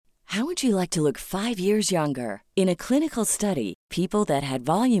How would you like to look 5 years younger? In a clinical study, people that had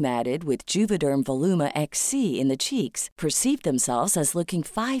volume added with Juvederm Voluma XC in the cheeks perceived themselves as looking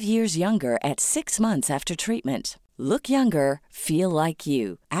 5 years younger at 6 months after treatment. Look younger, feel like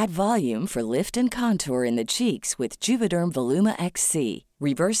you. Add volume for lift and contour in the cheeks with Juvederm Voluma XC.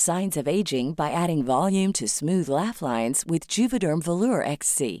 Reverse signs of aging by adding volume to smooth laugh lines with Juvederm Volure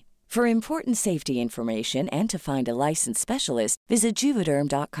XC. For important safety information and to find a licensed specialist, visit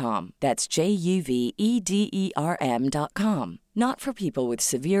Juvederm.com. That's JUVEDERM.com. Not for people with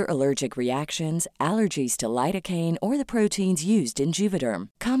severe allergic reactions, allergies to lidocaine, or the proteins used in Juvederm.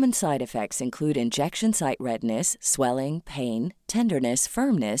 Common side effects include injection site redness, swelling, pain, tenderness,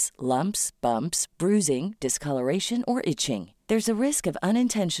 firmness, lumps, bumps, bruising, discoloration, or itching. There's a risk of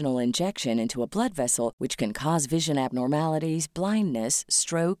unintentional injection into a blood vessel, which can cause vision abnormalities, blindness,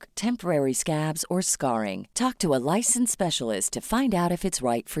 stroke, temporary scabs, or scarring. Talk to a licensed specialist to find out if it's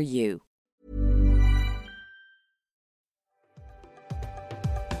right for you.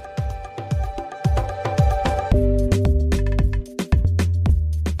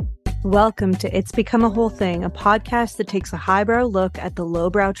 Welcome to It's Become a Whole Thing, a podcast that takes a highbrow look at the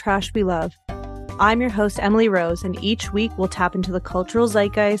lowbrow trash we love. I'm your host, Emily Rose, and each week we'll tap into the cultural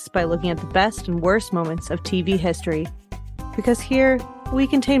zeitgeist by looking at the best and worst moments of TV history. Because here, we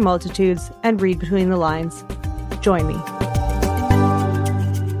contain multitudes and read between the lines. Join me.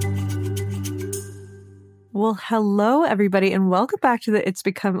 Well, hello, everybody, and welcome back to the It's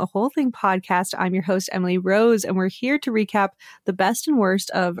Become a Whole Thing podcast. I'm your host, Emily Rose, and we're here to recap the best and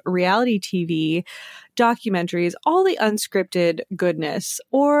worst of reality TV, documentaries, all the unscripted goodness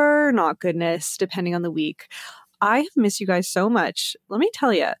or not goodness, depending on the week. I have missed you guys so much. Let me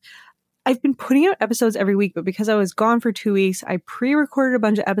tell you, I've been putting out episodes every week, but because I was gone for 2 weeks, I pre-recorded a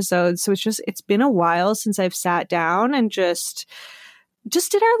bunch of episodes. So it's been a while since I've sat down and just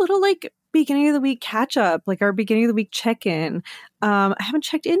did our little beginning of the week catch up, our beginning of the week check-in. I haven't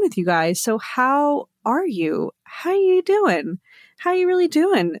checked in with you guys. So how are you? How are you doing? How are you really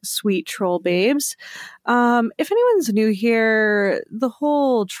doing, sweet troll babes? If anyone's new here, the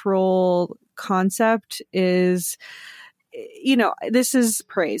whole troll concept is, this is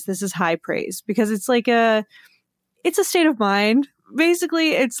praise. This is high praise because it's it's a state of mind.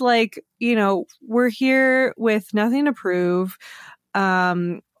 Basically, it's we're here with nothing to prove.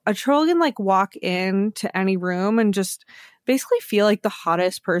 A troll can walk into any room and just basically feel like the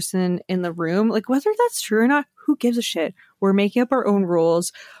hottest person in the room. Whether that's true or not, who gives a shit? We're making up our own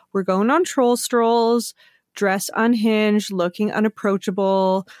rules. We're going on troll strolls, dressed unhinged, looking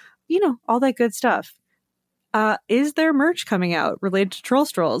unapproachable, all that good stuff. Is there merch coming out related to troll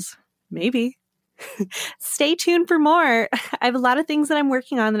strolls? Maybe. Stay tuned for more. I have a lot of things that I'm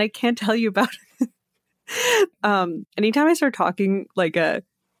working on that I can't tell you about. Anytime I start talking like a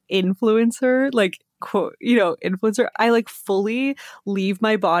influencer, quote, influencer, I fully leave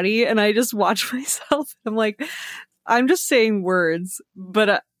my body and I just watch myself. I'm just saying words,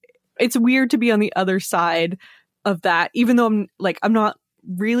 but it's weird to be on the other side of that, even though I'm not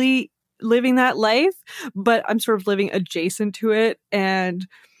really living that life, but I'm sort of living adjacent to it. And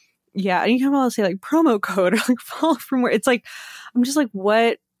yeah, anytime I'll say promo code or follow from where, it's I'm just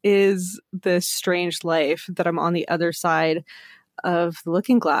what is this strange life that I'm on the other side of the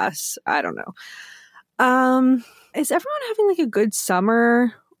looking glass? I don't know. Is everyone having a good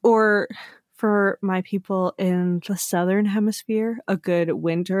summer, or for my people in the southern hemisphere, a good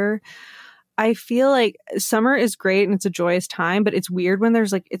winter? I feel summer is great and it's a joyous time, but it's weird when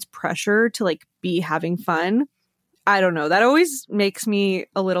there's it's pressure to be having fun. I don't know. That always makes me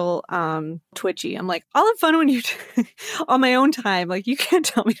a little twitchy. I'm I'll have fun when you on my own time. You can't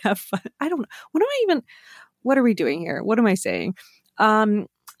tell me to have fun. I don't know. What are we doing here? What am I saying?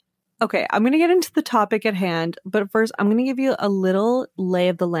 Okay, I'm going to get into the topic at hand, but first I'm going to give you a little lay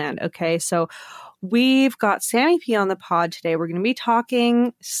of the land, okay? So we've got Sammy P on the pod today. We're going to be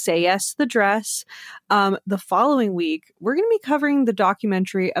talking Say Yes to the Dress. The following week, we're going to be covering the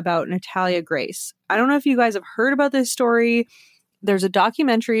documentary about Natalia Grace. I don't know if you guys have heard about this story. There's a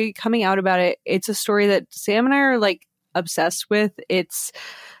documentary coming out about it. It's a story that Sam and I are obsessed with. It's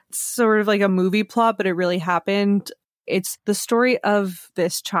sort of a movie plot, but it really happened. It's the story of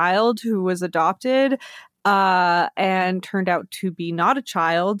this child who was adopted and turned out to be not a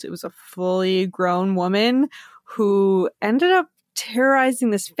child. It was a fully grown woman who ended up terrorizing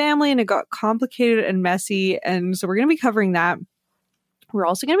this family, and it got complicated and messy. And so we're going to be covering that. We're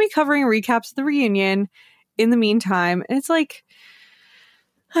also going to be covering recaps of the reunion in the meantime. And it's I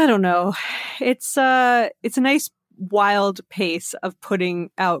don't know. It's a nice wild pace of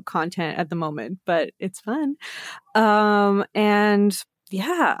putting out content at the moment, but it's fun. And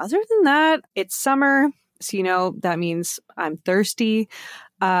yeah, other than that, it's summer. So, that means I'm thirsty.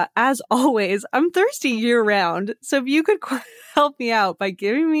 As always, I'm thirsty year round. So if you could help me out by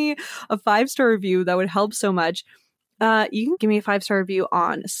giving me a 5-star review, that would help so much. You can give me a 5-star review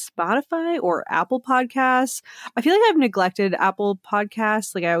on Spotify or Apple Podcasts. I feel like I've neglected Apple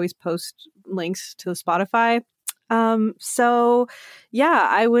Podcasts. Like I always post links to the Spotify. So yeah,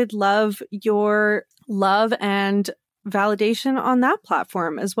 I would love your love and validation on that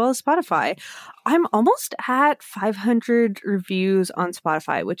platform as well as Spotify. I'm almost at 500 reviews on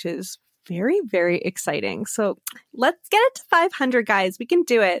Spotify, which is very, very exciting. So let's get it to 500, guys. We can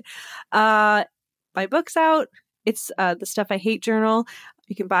do it. My book's out. It's the Stuff I Hate journal.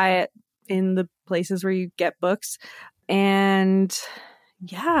 You can buy it in the places where you get books. And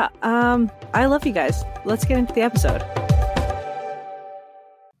yeah, I love you guys. Let's get into the episode.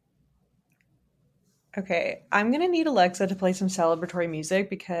 Okay, I'm going to need Alexa to play some celebratory music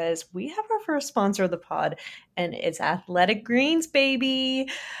because we have our first sponsor of the pod, and it's Athletic Greens, baby.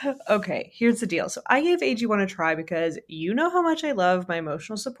 Okay, here's the deal. So I gave AG1 a try because you know how much I love my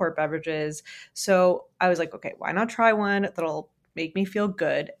emotional support beverages. So I was like, okay, why not try one that'll make me feel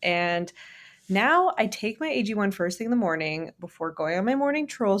good? And now I take my AG1 first thing in the morning before going on my morning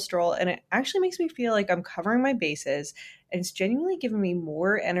stroll, and it actually makes me feel like I'm covering my bases, and it's genuinely giving me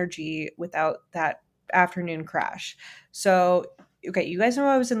more energy without that afternoon crash. So, okay, you guys know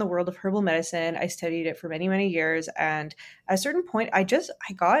I was in the world of herbal medicine. I studied it for many, many years. And at a certain point, I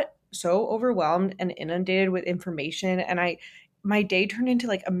got so overwhelmed and inundated with information. And my day turned into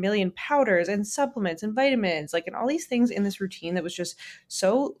like a million powders and supplements and vitamins, like, and all these things in this routine that was just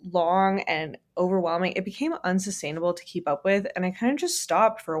so long and overwhelming. It became unsustainable to keep up with. And I kind of just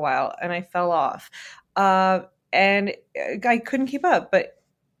stopped for a while and I fell off. And I couldn't keep up. But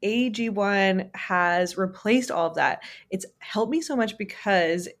AG1 has replaced all of that. It's helped me so much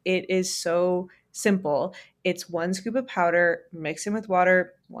because it is so simple. It's 1 scoop of powder, mix in with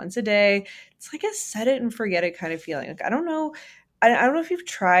water once a day. It's like a set it and forget it kind of feeling. Like, I don't know if you've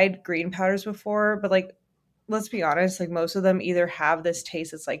tried green powders before, but like, let's be honest, like most of them either have this taste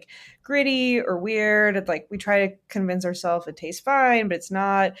that's like gritty or weird. It's like we try to convince ourselves it tastes fine, but it's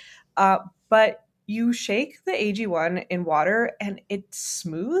not. But you shake the AG1 in water and it's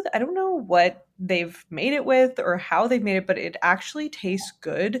smooth. I don't know what they've made it with or how they've made it, but it actually tastes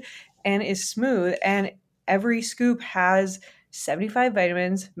good and is smooth. And every scoop has 75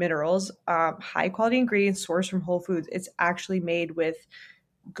 vitamins, minerals, high quality ingredients sourced from whole foods. It's actually made with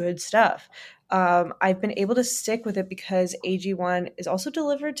good stuff. I've been able to stick with it because AG1 is also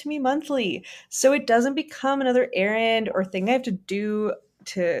delivered to me monthly. So it doesn't become another errand or thing I have to do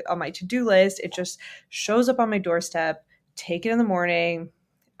on my to-do list. It just shows up on my doorstep, take it in the morning,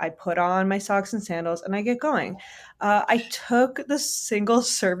 I put on my socks and sandals, and I get going. I took the single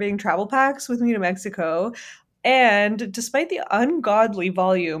serving travel packs with me to Mexico, and despite the ungodly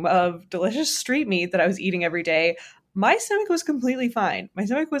volume of delicious street meat that I was eating every day, my stomach was completely fine. My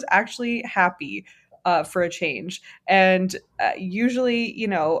stomach was actually happy for a change. And usually,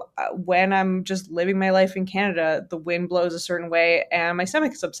 when I'm just living my life in Canada, the wind blows a certain way and my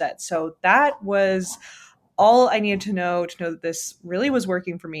stomach is upset. So that was all I needed to know that this really was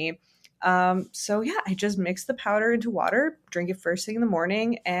working for me. So yeah, I just mix the powder into water, drink it first thing in the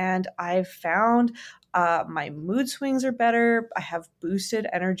morning, and I've found my mood swings are better. I have boosted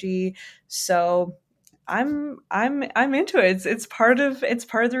energy. So I'm into it. It's part of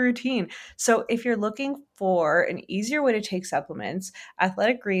the routine. So if you're looking for an easier way to take supplements,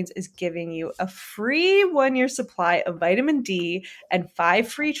 Athletic Greens is giving you a free 1-year supply of vitamin D and 5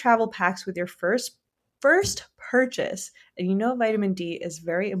 free travel packs with your first purchase. And vitamin D is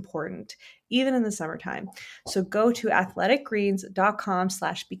very important, even in the summertime. So go to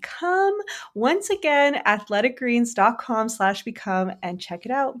athleticgreens.com/become. Once again, athleticgreens.com/become and check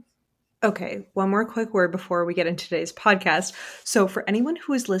it out. Okay, one more quick word before we get into today's podcast. So for anyone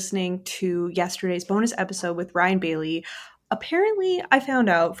who is listening to yesterday's bonus episode with Ryan Bailey, apparently I found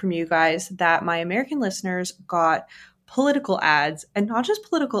out from you guys that my American listeners got political ads, and not just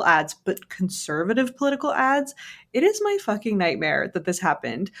political ads, but conservative political ads. It is my fucking nightmare that this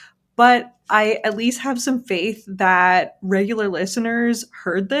happened. But I at least have some faith that regular listeners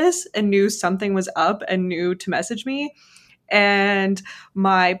heard this and knew something was up and knew to message me. And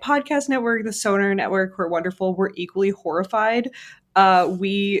my podcast network, the Sonar Network, who are wonderful, were equally horrified.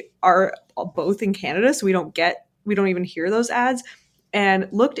 We are both in Canada, so we don't even hear those ads, and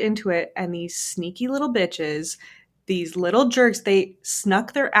looked into it. And these sneaky little bitches, these little jerks, they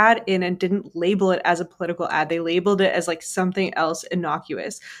snuck their ad in and didn't label it as a political ad. They labeled it as like something else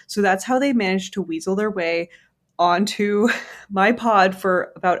innocuous. So that's how they managed to weasel their way onto my pod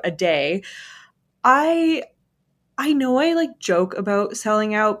for about a day. I know I like joke about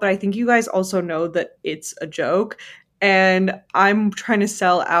selling out, but I think you guys also know that it's a joke. And I'm trying to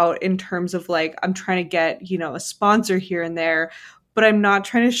sell out in terms of like, I'm trying to get, a sponsor here and there, but I'm not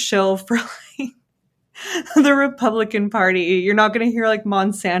trying to shill for like the Republican Party. You're not going to hear like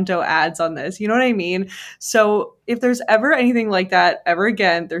Monsanto ads on this. You know what I mean? So if there's ever anything like that ever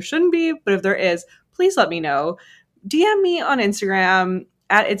again, there shouldn't be, but if there is, please let me know. DM me on Instagram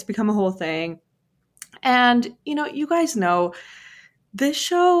at It's Become a Whole Thing. And, you guys know this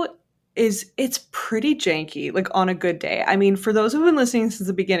show it's pretty janky, like on a good day. I mean, for those who've been listening since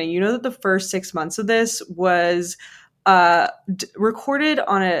the beginning, you know that the first 6 months of this was recorded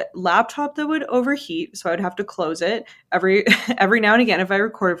on a laptop that would overheat, so I would have to close it every now and again if I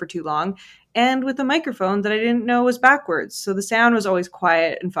recorded for too long, and with a microphone that I didn't know was backwards, so the sound was always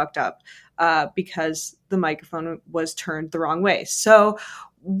quiet and fucked up because the microphone was turned the wrong way. So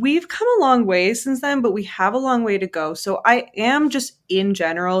we've come a long way since then, but we have a long way to go. So I am just in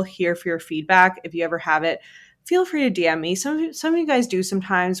general here for your feedback. If you ever have it, feel free to DM me. Some of you guys do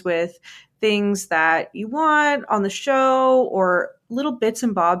sometimes with things that you want on the show or little bits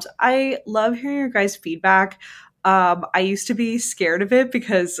and bobs. I love hearing your guys' feedback. I used to be scared of it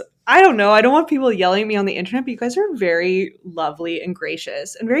because I don't know. I don't want people yelling at me on the internet, but you guys are very lovely and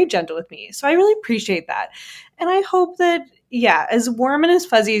gracious and very gentle with me. So I really appreciate that. And I hope that, as warm and as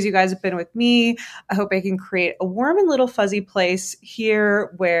fuzzy as you guys have been with me, I hope I can create a warm and little fuzzy place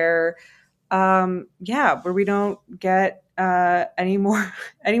here where, where we don't get any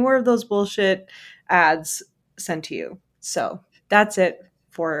more of those bullshit ads sent to you. So that's it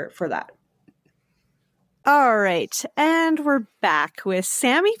for that. All right. And we're back with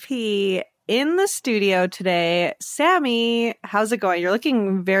Sammy P in the studio today. Sammy, how's it going? You're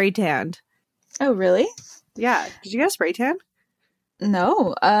looking very tanned. Oh, really? Yeah. Did you get a spray tan?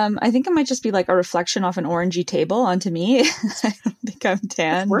 No. I think it might just be like a reflection off an orangey table onto me. I don't think I'm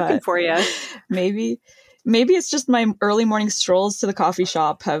tan. It's working for you. Maybe it's just my early morning strolls to the coffee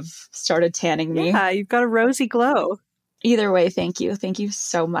shop have started tanning me. Yeah, you've got a rosy glow. Either way, thank you. Thank you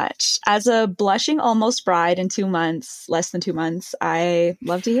so much. As a blushing almost bride in 2 months, less than 2 months, I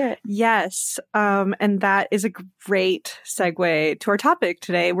love to hear it. Yes. And that is a great segue to our topic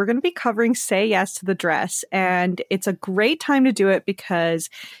today. We're going to be covering Say Yes to the Dress. And it's a great time to do it because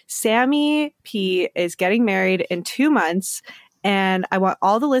Sammy P is getting married in 2 months. And I want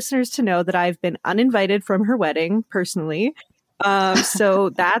all the listeners to know that I've been uninvited from her wedding personally. So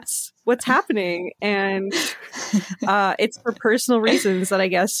that's what's happening. And it's for personal reasons that I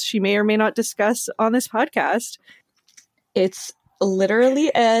guess she may or may not discuss on this podcast. It's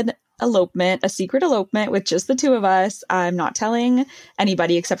literally an elopement, a secret elopement with just the two of us. I'm not telling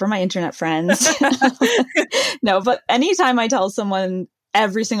anybody except for my internet friends. No, but anytime I tell someone,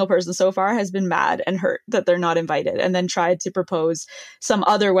 every single person so far has been mad and hurt that they're not invited and then tried to propose some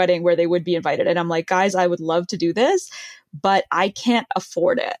other wedding where they would be invited. And I'm like, guys, I would love to do this, but I can't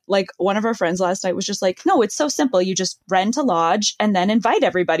afford it. Like one of our friends last night was just like, no, it's so simple. You just rent a lodge and then invite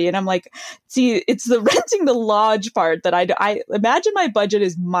everybody. And I'm like, see, it's the renting the lodge part that I imagine my budget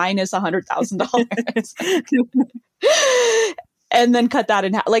is minus $100,000. And then cut that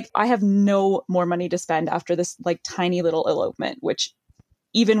in half. Like I have no more money to spend after this like tiny little elopement, which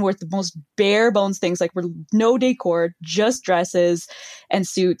even with the most bare bones things, like we're no decor, just dresses and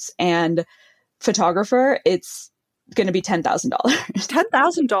suits and photographer, it's going to be $10,000.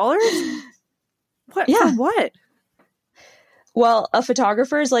 $10,000? What? Yeah. For what? Well, a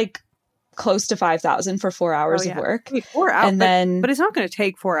photographer is like close to $5,000 for 4 hours of work. Wait, 4 hours? And then, but it's not going to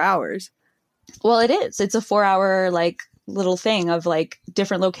take 4 hours. Well, it is. It's a 4 hour like little thing of like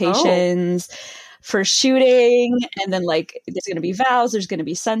different locations. For shooting, and then like there's going to be vows, there's going to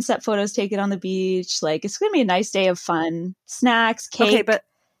be sunset photos taken on the beach, like it's going to be a nice day of fun, snacks, cake. Okay, but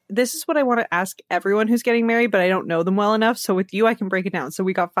this is what I want to ask everyone who's getting married, but I don't know them well enough, so with you I can break it down. So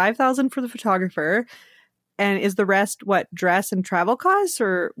we got $5,000 for the photographer, and is the rest what, dress and travel costs,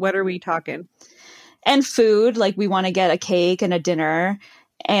 or what are we talking? And food, like we want to get a cake and a dinner,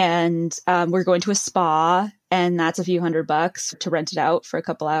 and we're going to a spa, and that's a few $100 to rent it out for a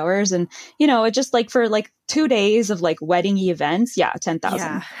couple hours. And, you know, it just like for like 2 days of like wedding events. Yeah.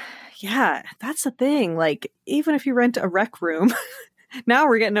 10,000. Yeah. That's the thing. Like, even if you rent a rec room, now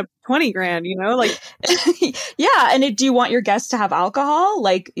we're getting up 20 grand, you know, like, yeah. And do you want your guests to have alcohol?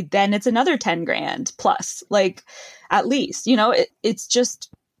 Like, then it's another 10 grand plus, like at least, you know, it's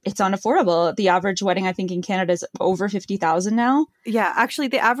unaffordable. The average wedding, I think, in Canada is over $50,000 now. Yeah,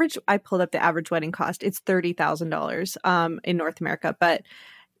 actually, I pulled up the average wedding cost. It's $30,000 in North America. But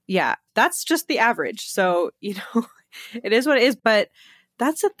yeah, that's just the average. So, you know, it is what it is. But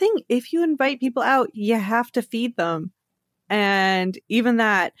that's the thing. If you invite people out, you have to feed them. And even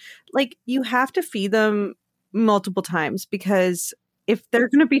that, like, you have to feed them multiple times, because if they're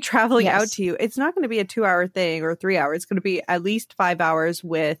going to be traveling out to you, it's not going to be a 2-hour thing or 3 hours. It's going to be at least 5 hours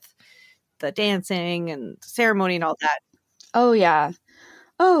with the dancing and ceremony and all that. Oh, yeah.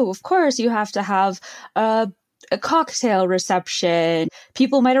 Oh, of course, you have to have a cocktail reception.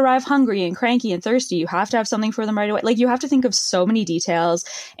 People might arrive hungry and cranky and thirsty. You have to have something for them right away. Like, you have to think of so many details,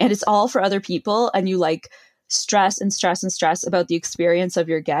 and it's all for other people. And you like stress and stress and stress about the experience of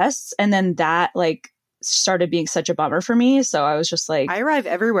your guests. And then that like started being such a bummer for me. So I was just like, I arrive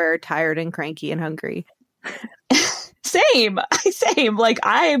everywhere tired and cranky and hungry. Same. Like,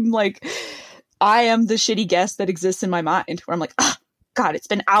 I am the shitty guest that exists in my mind where I'm like, oh, God, it's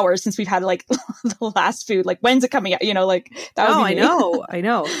been hours since we've had like the last food. Like, when's it coming out? You know, like that would be me. I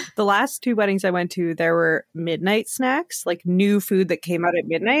know. The last 2 weddings I went to, there were midnight snacks, like new food that came out at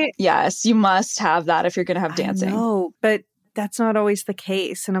midnight. Yes, you must have that if you're going to have dancing. No, but that's not always the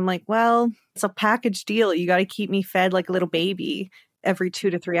case. And I'm like, well, it's a package deal. You got to keep me fed like a little baby every 2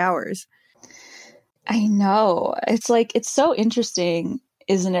 to 3 hours. I know. It's like, it's so interesting,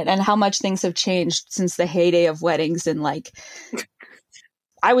 isn't it? And how much things have changed since the heyday of weddings and like,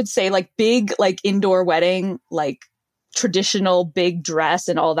 I would say like big, like indoor wedding, like traditional big dress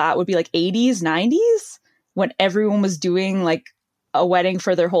and all that would be like 80s, 90s when everyone was doing like a wedding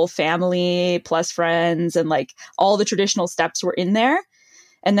for their whole family plus friends, and like all the traditional steps were in there.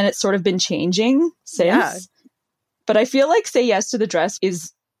 And then it's sort of been changing since. Yeah. But I feel like Say Yes to the Dress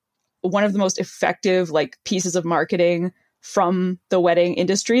is one of the most effective like pieces of marketing from the wedding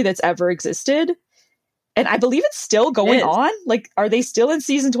industry that's ever existed. And I believe it's still going on. Like, are they still in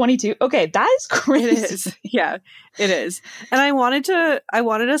season 22? Okay, that is crazy. It is. Yeah, it is. And I wanted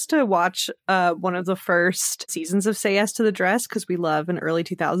us to watch one of the first seasons of Say Yes to the Dress, because we love an early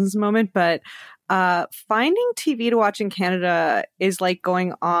 2000s moment. But finding TV to watch in Canada is like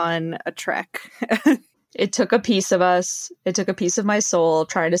going on a trek. It took a piece of us. It took a piece of my soul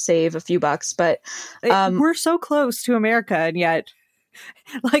trying to save a few bucks. But we're so close to America, and yet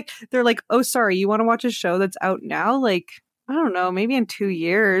like they're like, oh, sorry, you want to watch a show that's out now? Like, I don't know, maybe in 2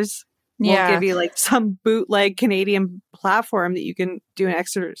 years we'll give you like some bootleg Canadian platform that you can do an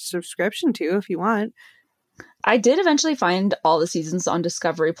extra subscription to if you want. I did eventually find all the seasons on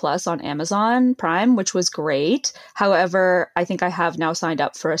Discovery Plus on Amazon Prime, which was great. However, I think I have now signed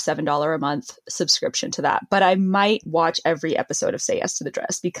up for a $7 a month subscription to that. But I might watch every episode of Say Yes to the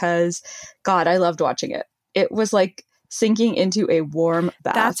Dress because, God, I loved watching it. It was like sinking into a warm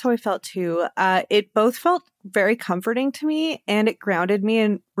bath. That's how I felt too. It both felt very comforting to me, and it grounded me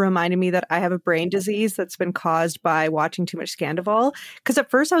and reminded me that I have a brain disease that's been caused by watching too much Scandival. Because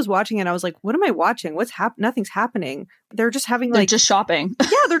at first I was watching it and I was like, what am I watching? What's happening? Nothing's happening. They're just having They're just shopping.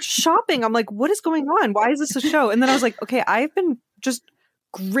 Yeah, they're just shopping. I'm like, what is going on? Why is this a show? And then I was like, okay, I've been just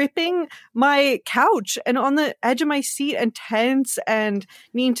gripping my couch and on the edge of my seat and tense and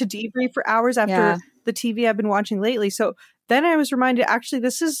needing to debrief for hours after the TV I've been watching lately. So then I was reminded, actually,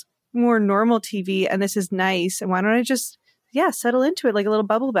 this is more normal TV and this is nice. And why don't I just, settle into it like a little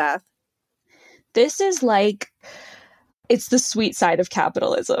bubble bath? This is like, it's the sweet side of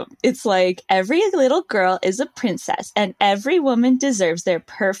capitalism. It's like every little girl is a princess and every woman deserves their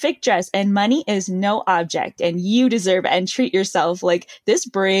perfect dress and money is no object and you deserve it and treat yourself. Like, this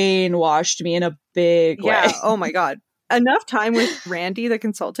brainwashed me in a big way. Oh my God. Enough time with Randy, the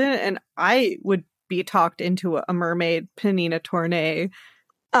consultant, and I would be talked into a mermaid Panina Tournay.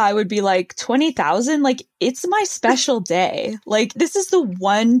 I would be like, 20,000? Like, it's my special day. Like, this is the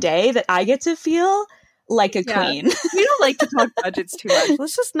one day that I get to feel like a queen. We don't like to talk budgets too much.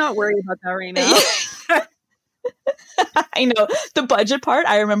 Let's just not worry about that right now. I know. The budget part,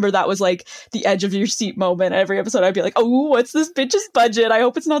 I remember that was like the edge of your seat moment. Every episode I'd be like, oh, what's this bitch's budget? I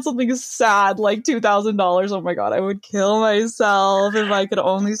hope it's not something sad like $2,000. Oh my God, I would kill myself if I could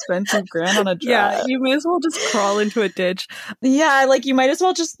only spend $2,000 on a dress. Yeah, you may as well just crawl into a ditch. Yeah, like you might as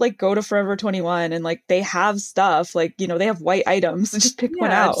well just like go to Forever 21 and like they have stuff, like, you know, they have white items. Just pick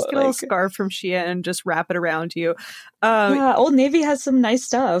one out. Just get a little scarf from Shein and just wrap it around you. Old Navy has some nice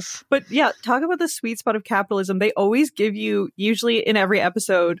stuff. But yeah, talk about the sweet spot of capitalism. They always give you, usually in every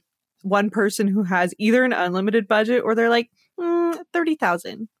episode, one person who has either an unlimited budget or they're like,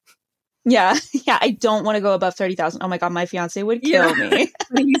 30,000. Yeah, I don't want to go above 30,000. Oh my God, my fiance would kill me.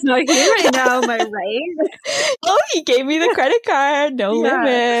 He's not here right now, am I right? Oh, he gave me the credit card. No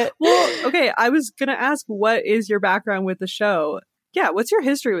limit. Well, okay, I was going to ask, what is your background with the show? Yeah, what's your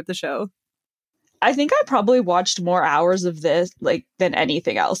history with the show? I think I probably watched more hours of this like than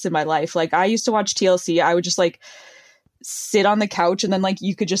anything else in my life. Like I used to watch TLC. I would just like sit on the couch and then like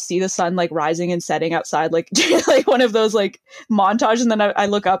you could just see the sun like rising and setting outside, like like one of those like montages. And then I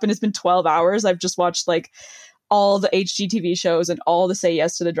look up and it's been 12 hours. I've just watched like all the HGTV shows and all the Say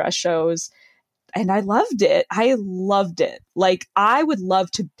Yes to the Dress shows. And I loved it. I loved it. Like I would love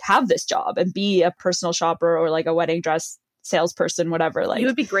to have this job and be a personal shopper or like a wedding dress salesperson, whatever. Like you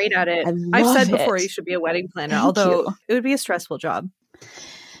would be great at it. I've said before you should be a wedding planner, although it would be a stressful job.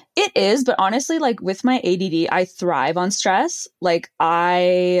 It is, but honestly, like with my ADD, I thrive on stress. Like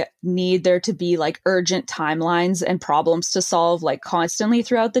I need there to be like urgent timelines and problems to solve like constantly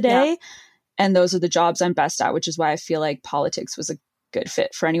throughout the day. Yeah. And those are the jobs I'm best at, which is why I feel like politics was a good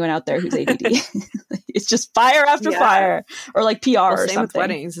fit for anyone out there who's ADD. It's just fire after fire, or like PR or same something. With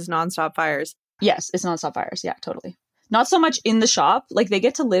weddings is nonstop fires. Yes, it's nonstop fires. Yeah, totally. Not so much in the shop. Like they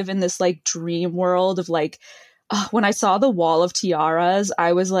get to live in this like dream world of like, when I saw the wall of tiaras,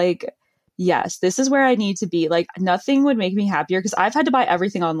 I was like, yes, this is where I need to be. Like nothing would make me happier because I've had to buy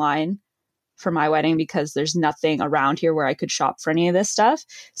everything online for my wedding because there's nothing around here where I could shop for any of this stuff.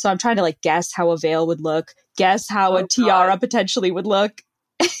 So I'm trying to like guess how a veil would look, guess how a tiara potentially would look.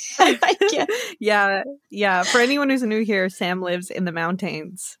 Yeah. For anyone who's new here, Sam lives in the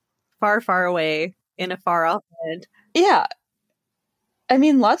mountains, far, far away in a far off land. Yeah. I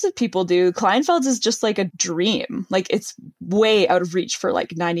mean, lots of people do. Kleinfeld's is just like a dream. Like it's way out of reach for like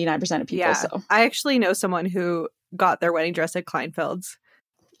 99% of people. Yeah. So I actually know someone who got their wedding dress at Kleinfeld's.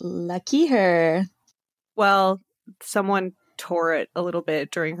 Lucky her. Well, someone tore it a little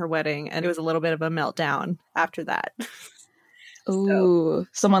bit during her wedding and it was a little bit of a meltdown after that. Ooh,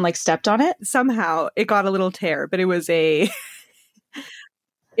 someone like stepped on it? Somehow it got a little tear, but it was a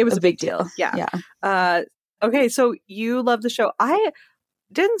big deal. Yeah. Okay, so you love the show. I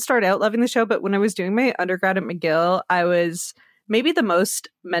didn't start out loving the show, but when I was doing my undergrad at McGill, I was maybe the most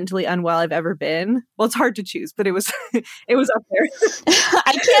mentally unwell I've ever been. Well, it's hard to choose, but it was it was up there.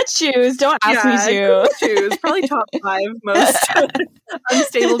 I can't choose. Don't ask me to. Choose. Probably top 5 most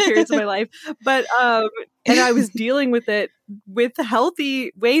unstable periods of my life. But and I was dealing with it with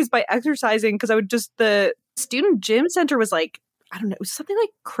healthy ways by exercising because I would just the student gym center was like, I don't know, it was something like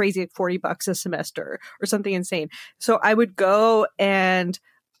crazy, like $40 a semester or something insane. So I would go and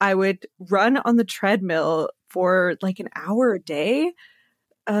I would run on the treadmill for like an hour a day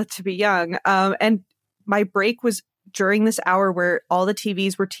to be young. And my break was during this hour where all the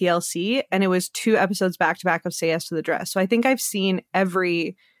TVs were TLC and it was 2 episodes back to back of Say Yes to the Dress. So I think I've seen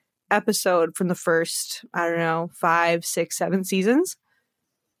every episode from the first, I don't know, 5, 6, 7 seasons.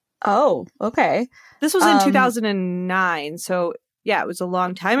 Oh, okay. This was in 2009. So yeah, it was a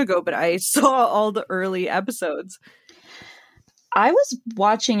long time ago, but I saw all the early episodes. I was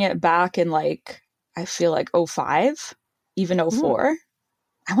watching it back in like, I feel like 05, even 04.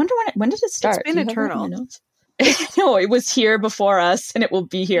 I wonder when did it start? It's been eternal. No, it was here before us and it will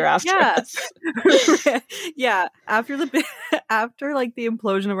be here after us. Yeah. After like the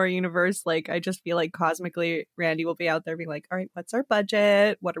implosion of our universe, like I just feel like cosmically Randy will be out there being like, all right, what's our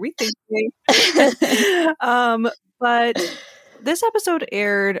budget? What are we thinking? But this episode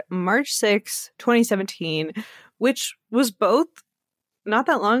aired March 6, 2017, which was both not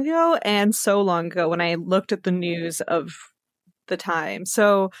that long ago and so long ago when I looked at the news of the time.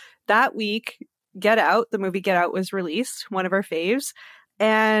 So that week, the movie Get Out was released, one of our faves,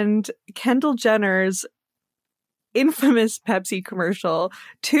 and Kendall Jenner's infamous Pepsi commercial,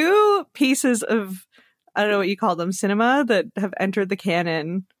 2 pieces of, I don't know what you call them, cinema that have entered the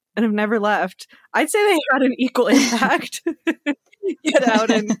canon and have never left. I'd say they had an equal impact. Get Out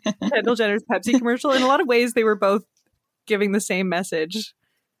and Kendall Jenner's Pepsi commercial. In a lot of ways, they were both giving the same message.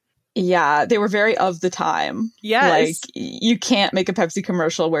 Yeah, they were very of the time. Yes. Like, you can't make a Pepsi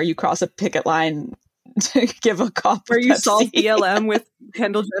commercial where you cross a picket line to give a cop where you Pepsi. solve BLM with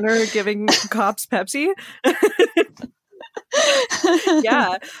Kendall Jenner giving cops Pepsi.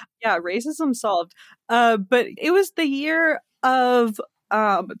 Yeah, racism solved. But it was the year of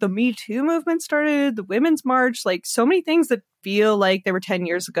the Me Too movement started, the Women's March, like so many things that feel like they were 10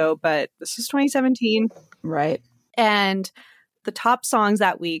 years ago, but this is 2017. Right. And the top songs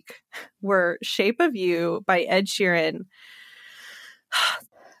that week were Shape of You by Ed Sheeran.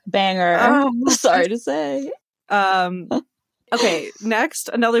 Banger. Sorry to say. Okay, next,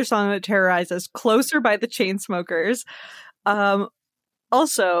 another song that terrorizes, Closer by the Chainsmokers.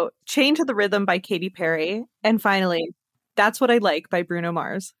 Also, Chained to the Rhythm by Katy Perry. And finally, That's What I Like by Bruno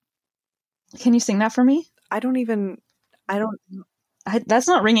Mars. Can you sing that for me? That's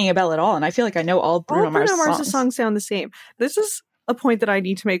not ringing a bell at all, and I feel like I know all Bruno Mars songs. Songs sound the same. This is a point that I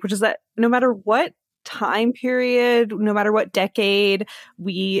need to make, which is that no matter what time period, no matter what decade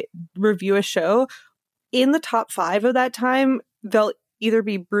we review a show, in the top 5 of that time, they'll either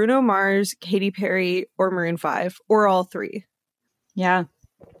be Bruno Mars, Katy Perry, or Maroon 5, or all 3. Yeah.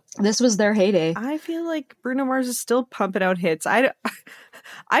 This was their heyday. I feel like Bruno Mars is still pumping out hits. I've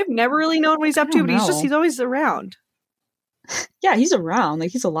never really known what he's up to, but he's always around. Yeah, he's around.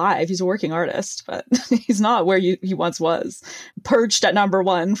 Like, he's alive. He's a working artist, but he's not where he once was. Perched at number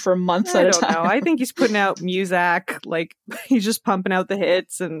 1 for months at a time. I don't know. I think he's putting out music. Like, he's just pumping out the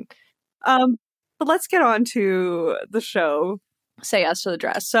hits. And but let's get on to the show, Say Yes to the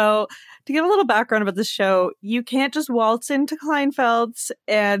Dress. So to give a little background about the show, you can't just waltz into Kleinfeld's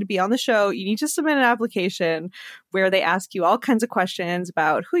and be on the show. You need to submit an application where they ask you all kinds of questions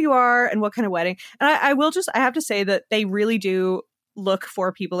about who you are and what kind of wedding. And I have to say that they really do look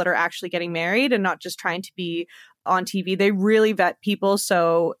for people that are actually getting married and not just trying to be on TV. They really vet people.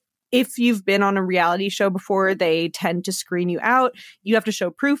 So if you've been on a reality show before, they tend to screen you out. You have to show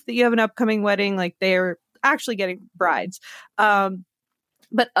proof that you have an upcoming wedding. Like, they're actually getting brides.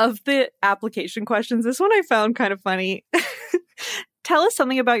 But of the application questions, this one I found kind of funny. Tell us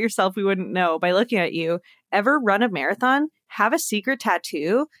something about yourself we wouldn't know by looking at you. Ever run a marathon? Have a secret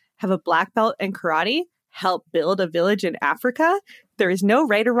tattoo? Have a black belt in karate? Help build a village in Africa? There is no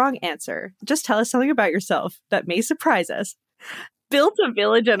right or wrong answer. Just tell us something about yourself that may surprise us. Built a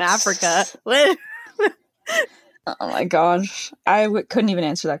village in Africa. Oh my gosh. I couldn't even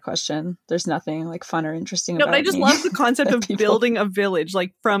answer that question. There's nothing like fun or interesting about it. No, but I just love the concept of building a village,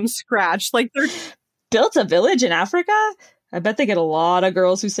 like, from scratch. Like, they're built a village in Africa? I bet they get a lot of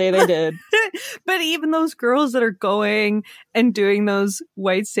girls who say they did. But even those girls that are going and doing those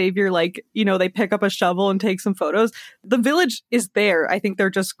white savior, like, you know, they pick up a shovel and take some photos. The village is there. I think they're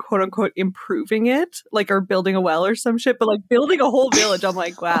just quote unquote improving it, like, or building a well or some shit. But like, building a whole village, I'm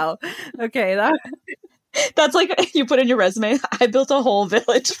like, wow, okay, that's like you put in your resume. I built a whole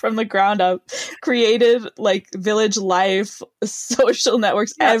village from the ground up, created like village life, social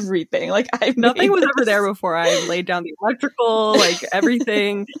networks, everything. Like, nothing was ever there before. I laid down the electrical, like,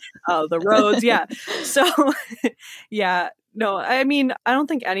 everything, the roads. Yeah. So, yeah. No, I mean, I don't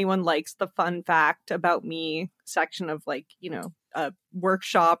think anyone likes the fun fact about me section of, like, you know, a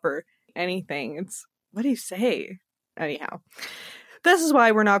workshop or anything. It's, what do you say? Anyhow. This is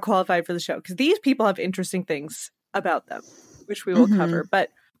why we're not qualified for the show, because these people have interesting things about them, which we will cover. But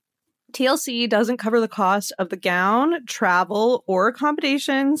TLC doesn't cover the cost of the gown, travel, or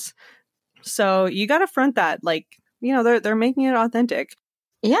accommodations. So you got to front that. Like, you know, they're making it authentic.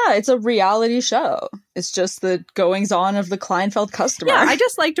 Yeah, it's a reality show. It's just the goings on of the Kleinfeld customer. Yeah, I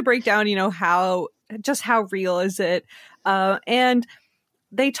just like to break down, you know, how real is it? And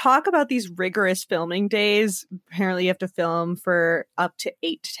they talk about these rigorous filming days. Apparently you have to film for up to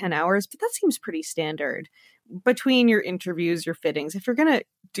 8 to 10 hours, but that seems pretty standard between your interviews, your fittings. If you're going to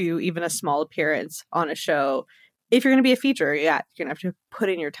do even a small appearance on a show, if you're going to be a feature, yeah, you're going to have to put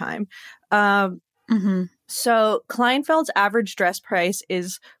in your time. So Kleinfeld's average dress price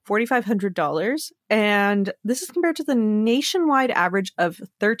is $4,500. And this is compared to the nationwide average of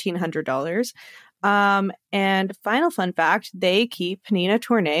 $1,300. And final fun fact, they keep Pnina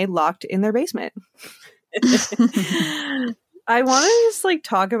Tornay locked in their basement. I want to just like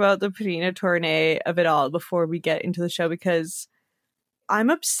talk about the Pnina Tornay of it all before we get into the show, because I'm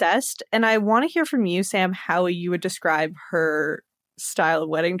obsessed, and I want to hear from you, Sam, how you would describe her style of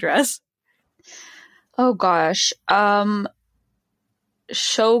wedding dress. Oh gosh.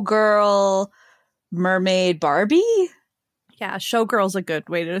 Showgirl, mermaid, Barbie? Yeah, showgirl's a good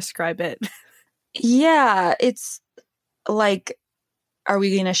way to describe it. Yeah, it's like, are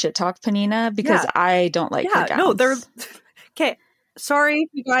we going to shit talk Pnina? Because I don't like her gowns. No, they're... Okay, sorry,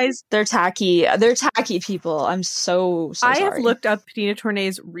 you guys. They're tacky. They're tacky people. I'm so sorry. I have looked up Pnina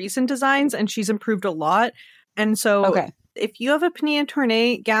Tornay's recent designs, and she's improved a lot. And so if you have a Pnina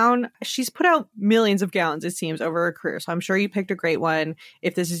Tornay gown, she's put out millions of gowns, it seems, over her career. So I'm sure you picked a great one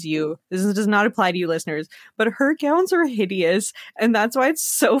if this is you. This does not apply to you listeners. But her gowns are hideous. And that's why it's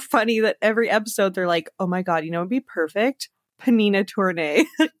so funny that every episode they're like, oh my God, you know, it'd be perfect. Pnina Tornay.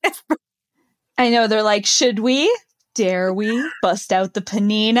 I know. They're like, should we? Dare we bust out the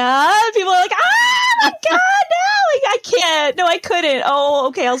Pnina? People are like, oh my God, no, I can't. No, I couldn't. Oh,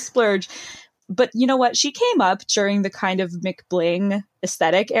 okay, I'll splurge. But you know what? She came up during the kind of McBling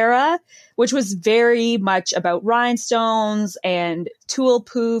aesthetic era, which was very much about rhinestones and tulle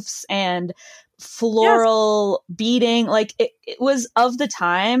poofs and floral beading. Like, it was of the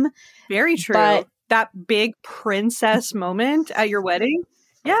time. Very true. But that big princess moment at your wedding.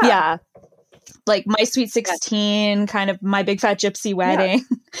 Yeah. Like My Sweet 16, kind of My Big Fat Gypsy Wedding.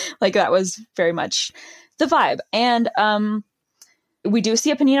 Like that was very much the vibe. And we do see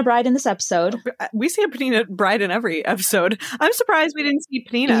a Penina bride in this episode. We see a Penina bride in every episode. I'm surprised we didn't see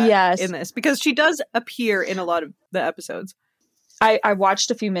Penina in this, because she does appear in a lot of the episodes. I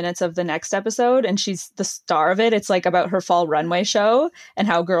watched a few minutes of the next episode, and she's the star of it. It's like about her fall runway show and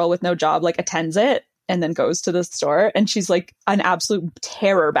how Girl with No Job like attends it and then goes to the store. And she's like an absolute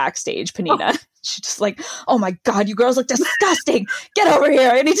terror backstage, Penina. She's just like, oh my God, you girls look disgusting. Get over here.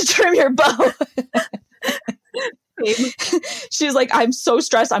 I need to trim your bow. She's like, I'm so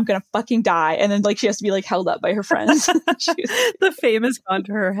stressed, I'm gonna fucking die. And then like she has to be like held up by her friends. The fame has gone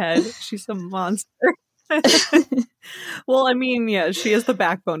to her head. She's a monster. Well, I mean, yeah, she is the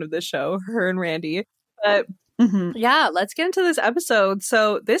backbone of this show, her and Randy. But yeah, let's get into this episode.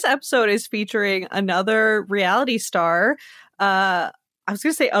 So this episode is featuring another reality star. I was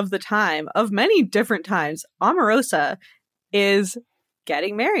gonna say of the time, of many different times. Omarosa is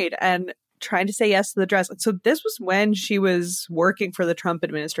getting married and trying to say yes to the dress. So this was when she was working for the Trump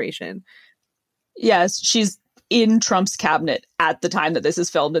administration. Yes, she's in Trump's cabinet at the time that this is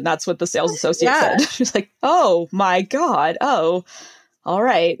filmed, and that's what the sales associate said. She's like, oh my God, oh, all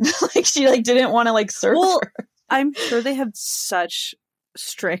right. Like she like didn't want to like serve her. I'm sure they have such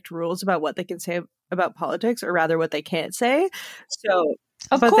strict rules about what they can say about politics, or rather what they can't say. So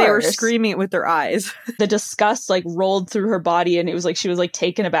but they were screaming it with their eyes. The disgust like rolled through her body, and it was like she was like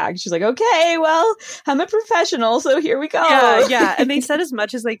taken aback. She's like, okay, well, I'm a professional, so here we go. Yeah. And they said as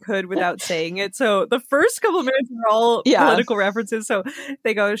much as they could without saying it. So the first couple of minutes were all political references. So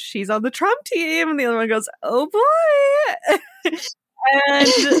they go, she's on the Trump team, and the other one goes, oh boy. And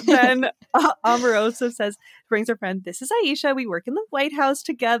then Omarosa says, brings her friend, this is Aisha. We work in the White House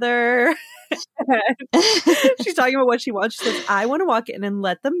together. She's talking about what she wants. She says, I want to walk in and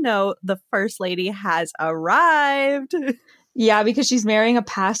let them know the first lady has arrived. Yeah, because she's marrying a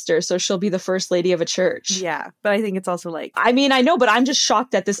pastor, so she'll be the first lady of a church. Yeah, but I think it's also like, I mean, I know, but I'm just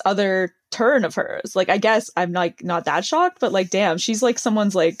shocked at this other turn of hers. Like, I guess I'm like not that shocked, but like, damn, she's like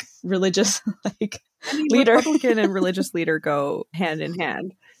someone's like religious like leader. Republican and religious leader go hand in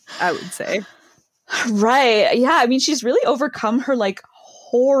hand, I would say. Right. Yeah. I mean, she's really overcome her like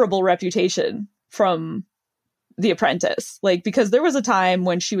horrible reputation from The Apprentice. Like, because there was a time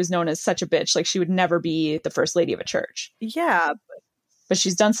when she was known as such a bitch. Like, she would never be the first lady of a church. Yeah. But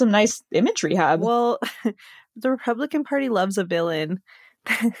she's done some nice image rehab. Well, the Republican Party loves a villain.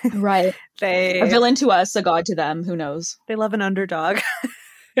 Right. A villain to us, a god to them. Who knows? They love an underdog.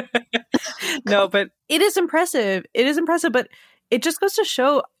 No, but it is impressive. It is impressive, but it just goes to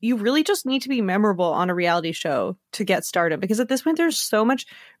show you really just need to be memorable on a reality show to get started. Because at this point, there's so much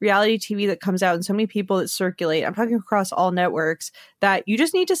reality TV that comes out and so many people that circulate. I'm talking across all networks, that you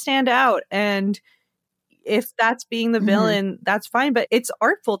just need to stand out. And if that's being the villain, that's fine. But it's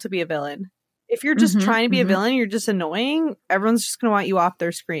artful to be a villain. If you're just trying to be a villain, you're just annoying, everyone's just going to want you off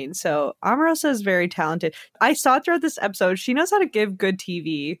their screen. So Omarosa is very talented. I saw throughout this episode, she knows how to give good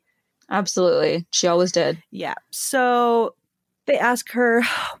TV. Absolutely. She always did. Yeah. So they ask her,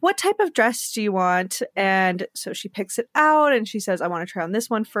 what type of dress do you want? And so she picks it out and she says, I want to try on this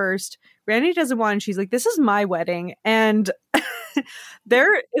one first. Randy doesn't want, and she's like, this is my wedding. And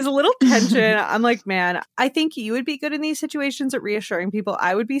there is a little tension. I'm like, man, I think you would be good in these situations at reassuring people.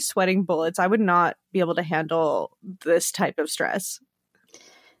 I would be sweating bullets. I would not be able to handle this type of stress.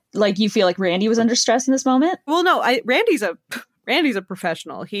 Like, you feel like Randy was under stress in this moment? Well, no, Randy's a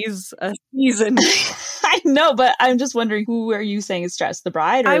professional. He's a seasoned. I know, but I'm just wondering, who are you saying is stressed? The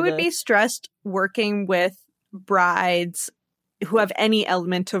bride? Or I would be stressed working with brides who have any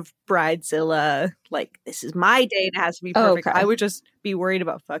element of bridezilla. Like, this is my day and it has to be perfect. Okay. I would just be worried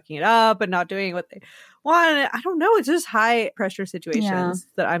about fucking it up and not doing what they want. I don't know. It's just high pressure situations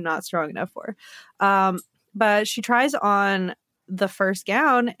that I'm not strong enough for. But she tries on the first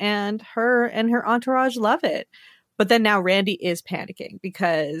gown and her entourage love it. But then now Randy is panicking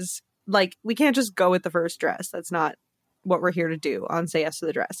because, like, we can't just go with the first dress. That's not what we're here to do on Say Yes to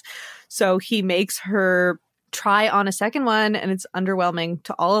the Dress. So he makes her try on a second one, and it's underwhelming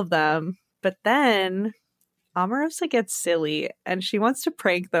to all of them. But then Omarosa gets silly, and she wants to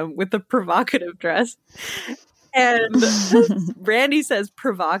prank them with the provocative dress. And Randy says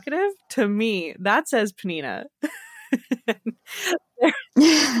provocative. To me, that says Penina.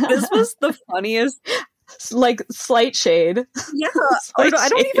 This was the funniest. Like, slight shade. Yeah. I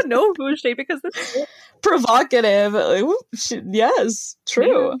don't even know if it was shade, because provocative. Yes,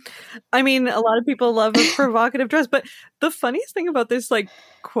 true. I mean, a lot of people love a provocative dress, but the funniest thing about this, like,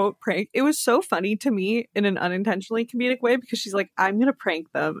 quote prank, it was so funny to me in an unintentionally comedic way because she's like, I'm gonna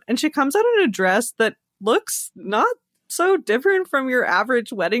prank them. And she comes out in a dress that looks not so different from your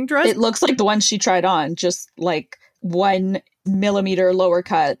average wedding dress. It looks like the one she tried on, just like 1 millimeter lower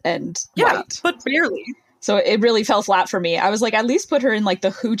cut and white. But barely. So it really fell flat for me. I was like, at least put her in like the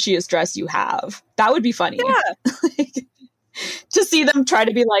hoochiest dress you have. That would be funny. Yeah. Like, to see them try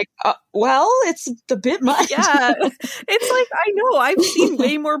to be like, well, it's a bit much. Yeah. It's like, I know, I've seen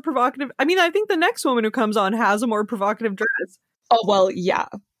way more provocative. I mean, I think the next woman who comes on has a more provocative dress. Oh, well, yeah.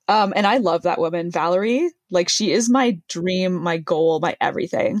 And I love that woman, Valerie. Like, she is my dream, my goal, my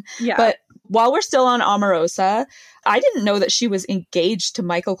everything. Yeah. But while we're still on Omarosa, I didn't know that she was engaged to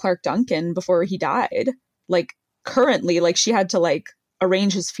Michael Clark Duncan before he died. Like, currently, like, she had to, like,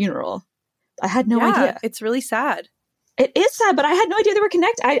 arrange his funeral. I had no idea. It's really sad. It is sad, but I had no idea they were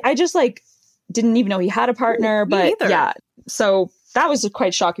connected. I just, like, didn't even know he had a partner. But yeah, so that was a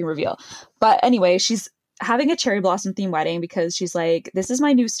quite shocking reveal. But anyway, she's having a cherry blossom themed wedding because she's like, this is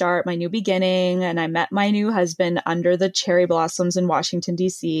my new start, my new beginning. And I met my new husband under the cherry blossoms in Washington,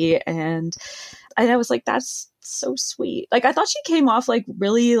 D.C. And I was like, that's so sweet. Like, I thought she came off like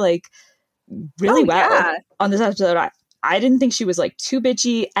really well on this episode. I didn't think she was like too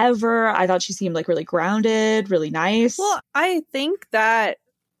bitchy ever. I thought she seemed like really grounded, really nice. Well, I think that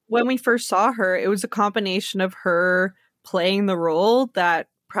when we first saw her, it was a combination of her playing the role that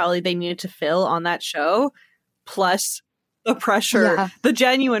probably they needed to fill on that show, plus the pressure, the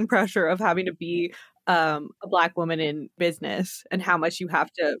genuine pressure of having to be a Black woman in business and how much you have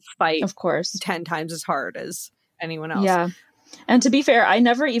to fight, of course, 10 times as hard as anyone else. Yeah. And to be fair, I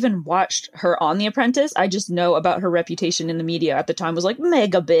never even watched her on The Apprentice. I just know about her reputation in the media at the time was like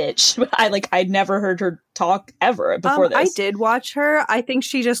mega bitch. I'd never heard her talk ever before this. I did watch her. I think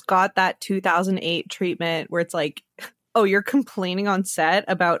she just got that 2008 treatment where it's like, oh, you're complaining on set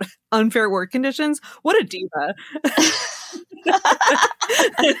about unfair work conditions? What a diva.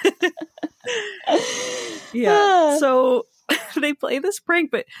 Yeah. So they play this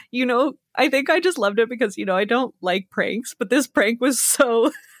prank, but I think I just loved it because I don't like pranks, but this prank was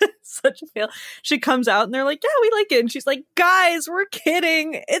so such a fail. She comes out and they're like, yeah, we like it, and she's like, guys, we're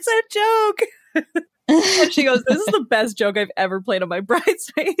kidding, it's a joke. And she goes, this is the best joke I've ever played on my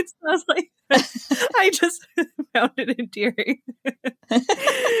bridesmaids. And I was like, I just found it endearing.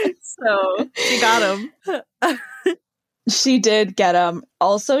 So she got him. She did get him.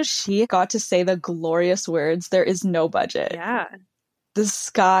 Also, she got to say the glorious words, there is no budget. Yeah. The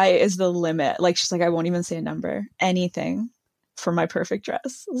sky is the limit. Like, she's like, I won't even say a number. Anything for my perfect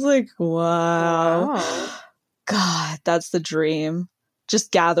dress. I was like, wow. God, that's the dream.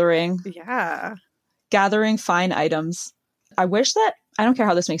 Just gathering. Yeah. Gathering fine items. I wish that, I don't care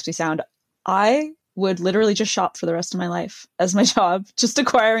how this makes me sound, I would literally just shop for the rest of my life as my job, just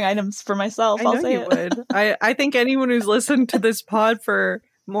acquiring items for myself. I know you would. I think anyone who's listened to this pod for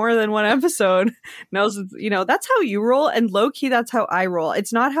more than one episode knows, that's how you roll. And low key, that's how I roll.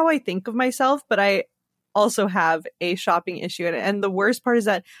 It's not how I think of myself, but I also have a shopping issue. And the worst part is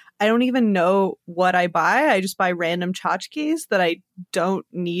that I don't even know what I buy. I just buy random tchotchkes that I don't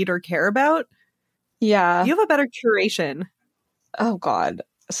need or care about. Yeah. You have a better curation. Oh, God.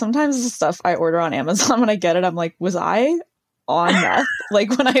 Sometimes the stuff I order on Amazon, when I get it, I'm like, was I on meth?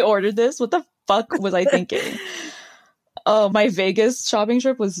 Like, when I ordered this, what the fuck was I thinking? Oh, my Vegas shopping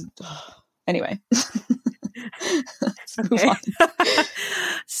trip was... Anyway. Let's move on.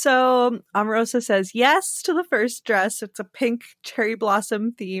 So, Omarosa says yes to the first dress. It's a pink cherry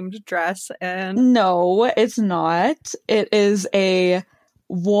blossom themed dress. And no, it's not. It is a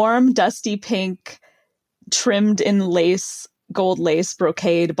warm, dusty pink, trimmed in lace, gold lace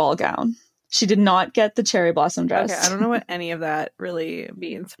brocade ball gown. She did not get the cherry blossom dress. Okay, I don't know what any of that really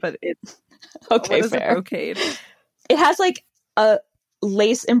means, but it's okay. What is fair. A brocade? It has like a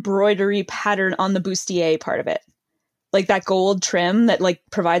lace embroidery pattern on the bustier part of it, like that gold trim that like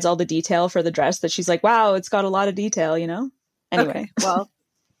provides all the detail for the dress. That she's like, wow, it's got a lot of detail, Anyway, okay, well,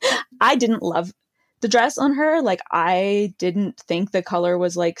 I didn't love the dress on her. Like, I didn't think the color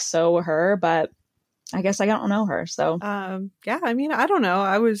was like so her, but I guess I don't know her. So, yeah, I mean, I don't know.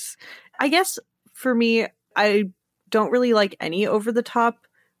 I guess for me, I don't really like any over the top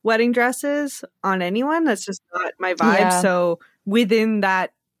wedding dresses on anyone. That's just not my vibe. Yeah. So within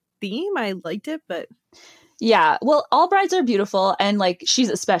that theme, I liked it, but yeah, well, all brides are beautiful, and like she's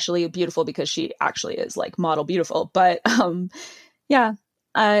especially beautiful because she actually is like model beautiful. But yeah,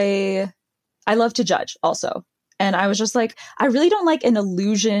 I love to judge also. And I was just like, I really don't like an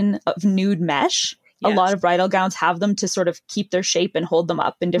illusion of nude mesh. a Yes. lot of bridal gowns have them to sort of keep their shape and hold them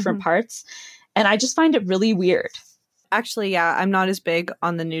up in different parts. And I just find it really weird. Actually, yeah, I'm not as big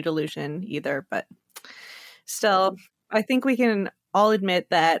on the nude illusion either, but still, I think we can all admit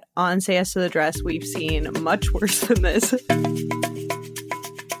that on Say Yes to the Dress, we've seen much worse than this.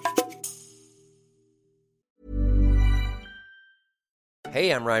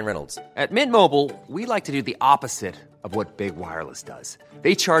 Hey, I'm Ryan Reynolds. At Mint Mobile, we like to do the opposite of what Big Wireless does.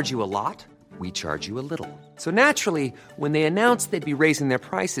 They charge you a lot, we charge you a little. So naturally, when they announced they'd be raising their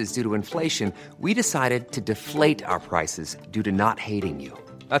prices due to inflation, we decided to deflate our prices due to not hating you.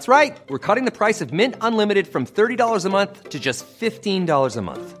 That's right. We're cutting the price of Mint Unlimited from $30 a month to just $15 a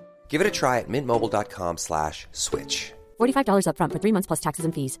month. Give it a try at mintmobile.com/switch. $45 up front for 3 months plus taxes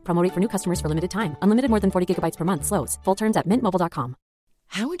and fees. Promo rate for new customers for limited time. Unlimited more than 40 gigabytes per month. Slows full terms at mintmobile.com.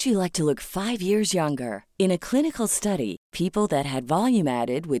 How would you like to look 5 years younger? In a clinical study, people that had volume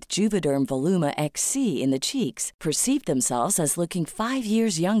added with Juvederm Voluma XC in the cheeks perceived themselves as looking 5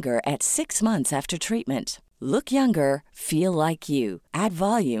 years younger at 6 months after treatment. Look younger, feel like you. Add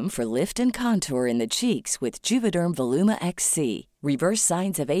volume for lift and contour in the cheeks with Juvederm Voluma XC. Reverse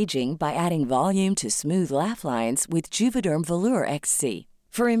signs of aging by adding volume to smooth laugh lines with Juvederm Volure XC.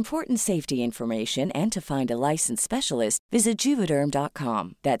 For important safety information and to find a licensed specialist, visit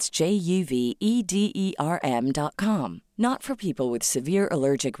Juvederm.com. That's JUVEDERM.com. Not for people with severe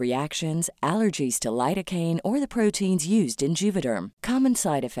allergic reactions, allergies to lidocaine, or the proteins used in Juvederm. Common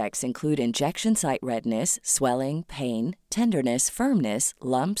side effects include injection site redness, swelling, pain, tenderness, firmness,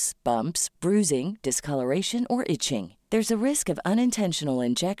 lumps, bumps, bruising, discoloration, or itching. There's a risk of unintentional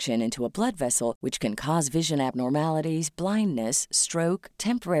injection into a blood vessel, which can cause vision abnormalities, blindness, stroke,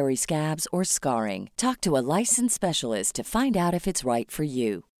 temporary scabs, or scarring. Talk to a licensed specialist to find out if it's right for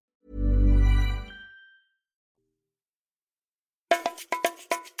you.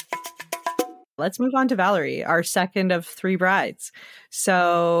 Let's move on to Valerie, our second of 3 brides.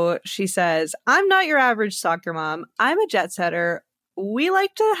 So she says, I'm not your average soccer mom. I'm a jet setter. We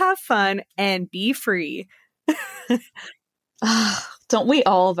like to have fun and be free. Don't we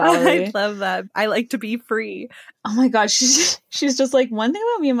all, Valerie? I love that. I like to be free. Oh my gosh, she's just like, one thing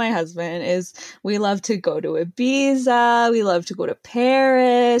about me and my husband is we love to go to Ibiza, we love to go to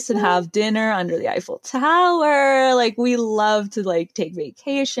Paris and have dinner under the Eiffel Tower. Like, we love to like take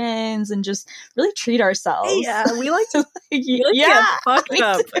vacations and just really treat ourselves. Yeah, we like to get fucked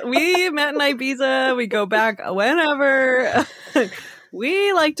up. We met in Ibiza. We go back whenever.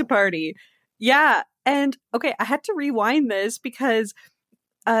 We like to party. Yeah. And okay, I had to rewind this because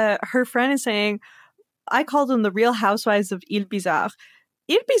her friend is saying, I call them the Real Housewives of Ile Bizarre.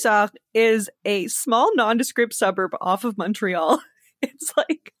 Ile Bizarre is a small nondescript suburb off of Montreal. It's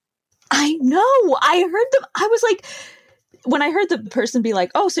like, I know. I heard them. I was like, when I heard the person be like,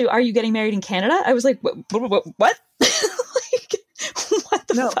 oh, so are you getting married in Canada? I was like, what? Like, what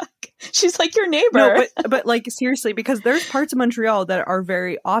the fuck? She's like your neighbor. No, but like seriously, because there's parts of Montreal that are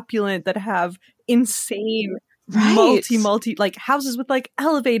very opulent, that have insane multi like houses with like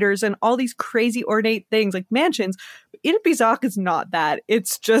elevators and all these crazy ornate things like mansions. Ile Bizarre is not that.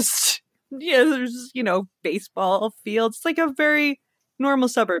 It's just, yeah, there's, baseball fields. It's like a very normal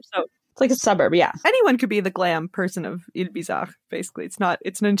suburb. So it's like a suburb, yeah. Anyone could be the glam person of Ile Bizarre, basically.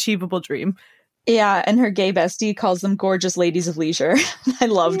 It's an achievable dream. Yeah, and her gay bestie calls them gorgeous ladies of leisure. I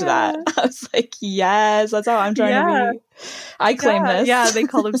loved that. I was like, yes, that's how I'm trying to be. I claim this. Yeah, they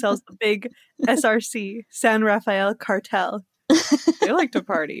call themselves the big SRC, San Rafael Cartel. They like to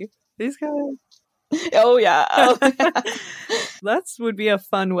party. These guys. Oh, yeah. That would be a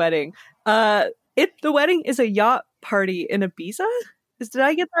fun wedding. The wedding is a yacht party in Ibiza? Did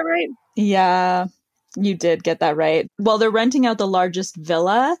I get that right? Yeah, you did get that right. Well, they're renting out the largest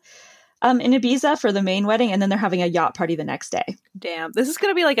villa in Ibiza for the main wedding, and then they're having a yacht party the next day. Damn, this is going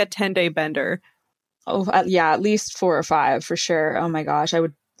to be like a 10-day bender. Oh, yeah, at least 4 or 5 for sure. Oh my gosh, I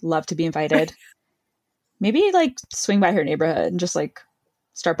would love to be invited. Maybe like swing by her neighborhood and just like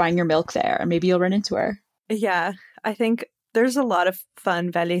start buying your milk there, and maybe you'll run into her. Yeah, I think there's a lot of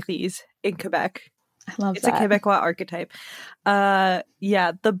fun Valéries in Quebec. I love it's that. It's a Quebecois archetype.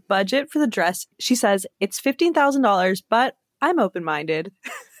 Yeah, the budget for the dress, she says it's $15,000, but I'm open-minded.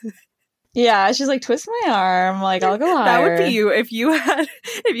 Yeah, she's like, twist my arm, like I'll go higher. That would be you if you had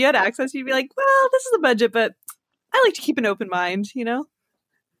access. You'd be like, well, this is the budget, but I like to keep an open mind,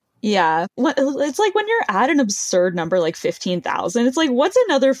 Yeah, it's like when you're at an absurd number like 15,000, it's like, what's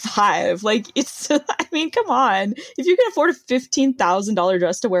another 5? Like, it's, I mean, come on, if you can afford a $15,000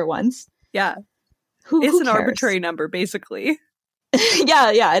 dress to wear once, yeah, who an cares? arbitrary number, basically.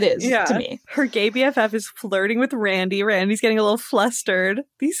 yeah, it is to me. Her gay BFF is flirting with Randy. Randy's getting a little flustered.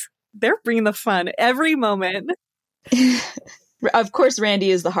 These They're bringing the fun every moment. Of course,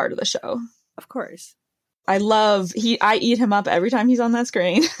 Randy is the heart of the show. Of course. I eat him up every time he's on that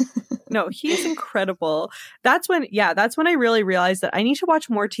screen. No, he's incredible. That's when I really realized that I need to watch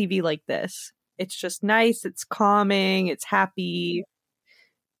more TV like this. It's just nice. It's calming. It's happy.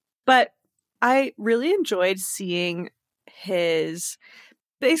 But I really enjoyed seeing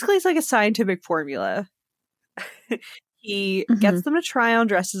basically it's like a scientific formula. He gets them to try on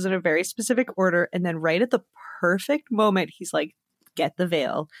dresses in a very specific order. And then right at the perfect moment, he's like, get the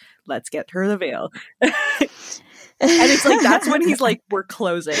veil. Let's get her the veil. And it's like, that's when he's like, we're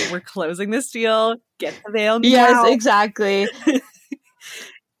closing this deal. Get the veil now. Yes, exactly.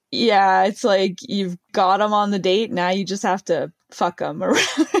 Yeah, it's like, you've got him on the date. Now you just have to fuck him.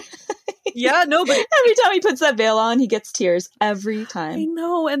 Yeah, no, but every time he puts that veil on, he gets tears every time. I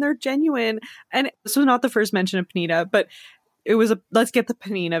know, and they're genuine. And this was not the first mention of Panina, but it was let's get the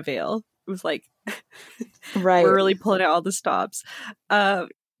Panina veil. It was like, right, we're really pulling out all the stops. I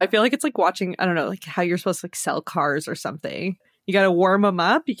feel like it's like watching, I don't know, like how you're supposed to like sell cars or something. You got to warm them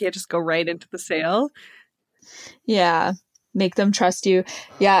up. You can't just go right into the sale. Yeah. Make them trust you.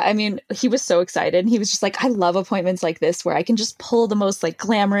 Yeah, I mean, he was so excited. He was just like, I love appointments like this where I can just pull the most like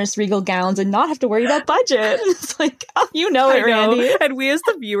glamorous regal gowns and not have to worry about budget. It's like, oh, you know it, Randy. And we as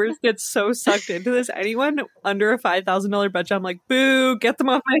the viewers get so sucked into this. Anyone under a $5,000 budget, I'm like, boo, get them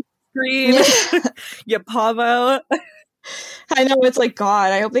off my screen. You pavo. I know, it's like,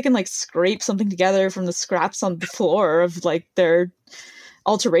 God, I hope they can like scrape something together from the scraps on the floor of like their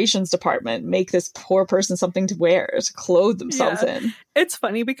alterations department, make this poor person something to wear, to clothe themselves in. It's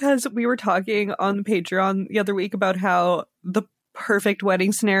funny because we were talking on the Patreon the other week about how the perfect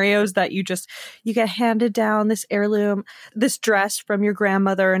wedding scenarios that you get handed down this heirloom, this dress from your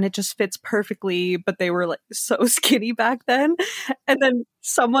grandmother, and it just fits perfectly, but they were like so skinny back then. And then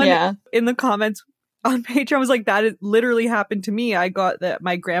someone in the comments on Patreon was like, that literally happened to me. I got that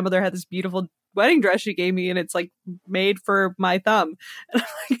my grandmother had this beautiful wedding dress she gave me, and it's like made for my thumb. And I'm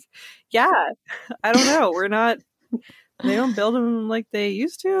like, yeah, I don't know. They don't build them like they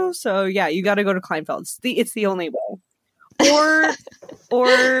used to. So yeah, you got to go to Kleinfeld's. It's the only way.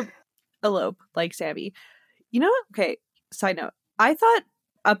 Or elope like Sammy. You know, okay, side note. I thought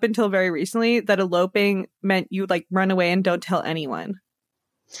up until very recently that eloping meant you like run away and don't tell anyone.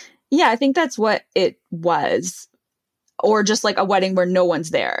 Yeah, I think that's what it was. Or just like a wedding where no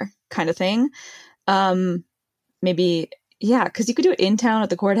one's there kind of thing. Maybe, yeah, because you could do it in town at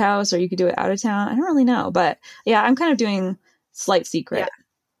the courthouse or you could do it out of town. I don't really know. But yeah, I'm kind of doing slight secret.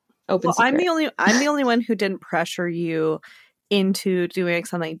 Open secret. I'm the only one who didn't pressure you into doing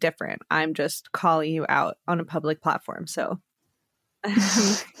something different. I'm just calling you out on a public platform. So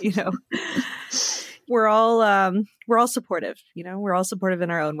you know, we're all supportive, you know, we're all supportive in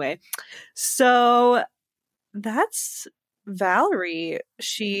our own way. So that's Valerie.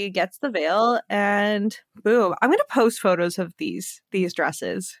 She gets the veil and boom. I'm going to post photos of these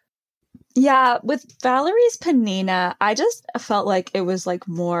dresses. Yeah, with Valerie's Panina, I just felt like it was like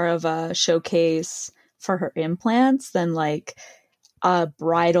more of a showcase for her implants than like a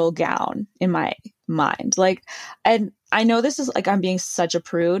bridal gown in my mind. Like, and I know this is like I'm being such a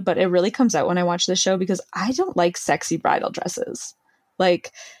prude, but it really comes out when I watch this show because I don't like sexy bridal dresses.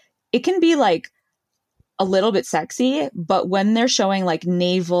 Like, it can be like a little bit sexy, but when they're showing like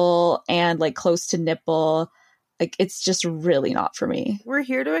navel and like close to nipple, like it's just really not for me. We're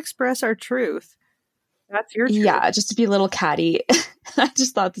here to express our truth. That's your truth. Yeah, just to be a little catty. I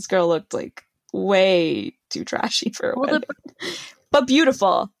just thought this girl looked like way too trashy for a wedding. But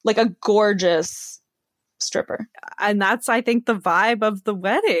beautiful, like a gorgeous stripper. And that's, I think, the vibe of the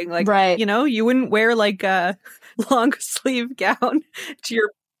wedding. Like, right. You know, you wouldn't wear like a long sleeve gown to your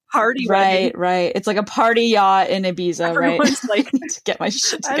party wedding. Right. It's like a party yacht in Ibiza, Everyone's right? Like, to get my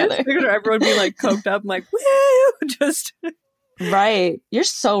shit together. I just figured everyone would be like coked up and like, woo, just. Right. You're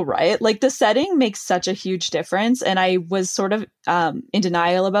so right. Like the setting makes such a huge difference. And I was sort of in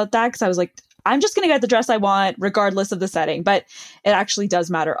denial about that because I was like, I'm just going to get the dress I want regardless of the setting. But it actually does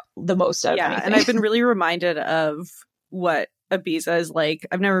matter the most out of anything. And I've been really reminded of what Ibiza is like.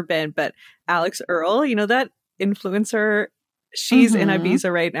 I've never been, but Alex Earle, you know, that influencer, she's in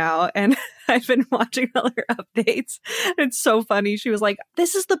Ibiza right now. And I've been watching all her updates. It's so funny. She was like,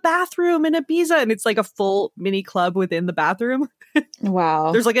 this is the bathroom in Ibiza. And it's like a full mini club within the bathroom.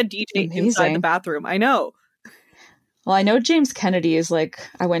 Wow. There's like a DJ inside the bathroom. I know. Well, I know James Kennedy is like,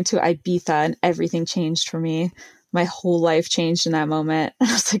 I went to Ibiza and everything changed for me. My whole life changed in that moment.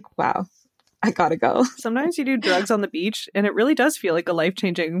 I was like, wow, I gotta go. Sometimes you do drugs on the beach and it really does feel like a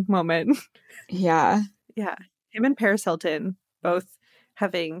life-changing moment. Yeah. Yeah. Him and Paris Hilton both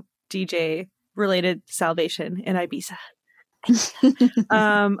having DJ related salvation in Ibiza.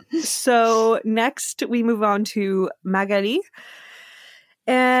 So next we move on to Magali.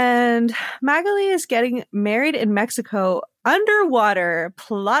 And Magali is getting married in Mexico underwater.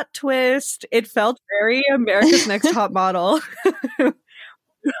 Plot twist. It felt very America's Next Top Model.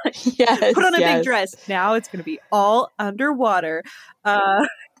 Yes, Put on a big dress. Now it's going to be all underwater. And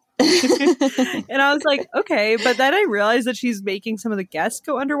I was like, okay. But then I realized that she's making some of the guests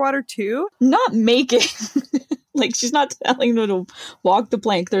go underwater too. Not making. Like, she's not telling them to walk the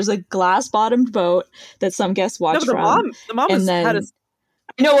plank. There's a glass-bottomed boat that some guests watch from. The mom has had a...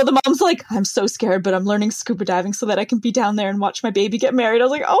 I know, well, the mom's like, I'm so scared, but I'm learning scuba diving so that I can be down there and watch my baby get married. I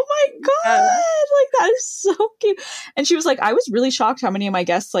was like, oh my God, like, that is so cute. And she was like, I was really shocked how many of my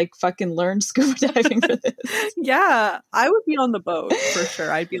guests, like, fucking learned scuba diving for this. Yeah, I would be on the boat for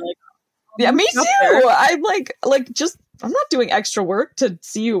sure. I'd be like, yeah, me too. I'm like, just, I'm not doing extra work to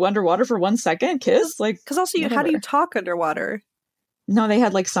see you underwater for 1 second, kiss. Like, because also, how do you talk underwater? No, they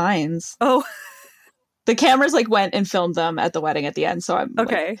had, like, signs. Oh, the cameras like went and filmed them at the wedding at the end, so I'm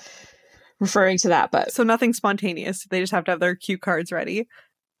okay. Like, referring to that. But so nothing spontaneous. They just have to have their cue cards ready.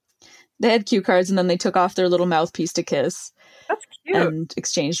 They had cue cards, and then they took off their little mouthpiece to kiss. That's cute. And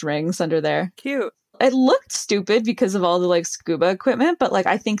exchanged rings under there. Cute. It looked stupid because of all the like scuba equipment, but like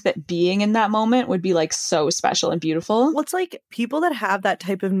I think that being in that moment would be like so special and beautiful. Well, it's like people that have that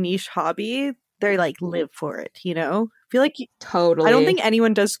type of niche hobby, they like live for it, you know? I feel like totally. I don't think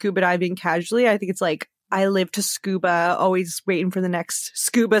anyone does scuba diving casually. I think it's like, I live to scuba, always waiting for the next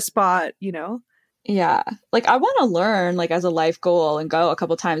scuba spot, you know? Yeah. Like, I want to learn, like, as a life goal and go a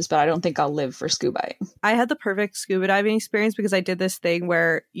couple times, but I don't think I'll live for scuba. I had the perfect scuba diving experience because I did this thing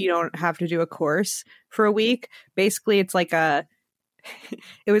where you don't have to do a course for a week. Basically, it's like it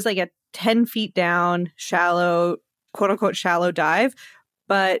was like a 10 feet down, shallow, quote unquote, shallow dive.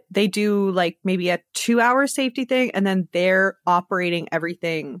 But they do like maybe a 2-hour safety thing, and then they're operating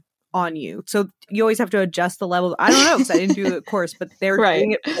everything on you. So you always have to adjust the level. I don't know because I didn't do the course, but they're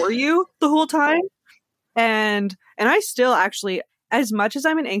doing it for you the whole time. And I still actually, as much as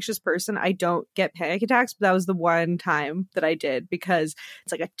I'm an anxious person, I don't get panic attacks. But that was the one time that I did because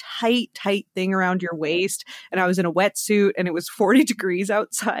it's like a tight thing around your waist. And I was in a wetsuit and it was 40 degrees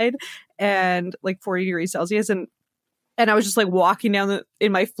outside and like 40 degrees Celsius. And I was just like walking down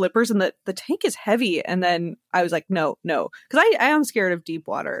in my flippers and the tank is heavy. And then I was like, no. Because I am scared of deep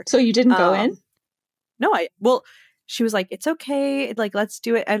water. So you didn't go in? No, well, she was like, it's okay. Like, let's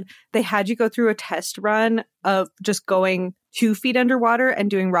do it. And they had you go through a test run of just going 2 feet underwater and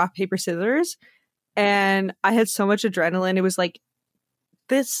doing rock, paper, scissors. And I had so much adrenaline. It was like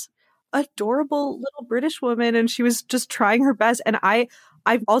this adorable little British woman. And she was just trying her best. And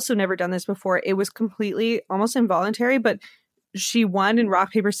I've also never done this before. It was completely almost involuntary, but she won in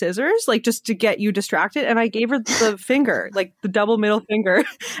rock, paper, scissors, like just to get you distracted. And I gave her the finger, like the double middle finger.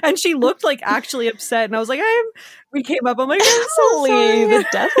 And she looked like actually upset. And I was like, we came up. I'm like, I'm so sorry. The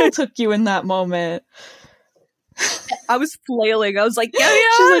devil took you in that moment. I was flailing. I was like, yeah.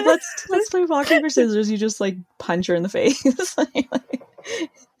 She's like, let's play rock, paper, scissors. You just like punch her in the face.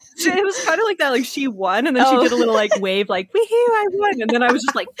 It was kind of like that. Like she won, and then she did a little like wave, like "Wee-hoo, I won!" And then I was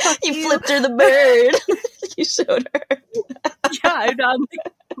just like, "Fuck you!" You flipped her the bird. You showed her. Yeah, I'm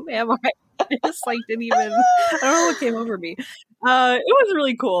like, who am I? I just like didn't even. I don't know what came over me. It was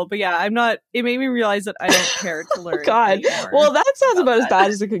really cool, but yeah, I'm not. It made me realize that I don't care to learn. God, well, that sounds about as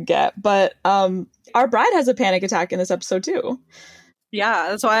bad as it could get. But our bride has a panic attack in this episode too. Yeah,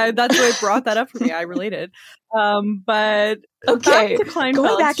 that's why I brought that up for me. I related. But okay, back to Kleinfeld's,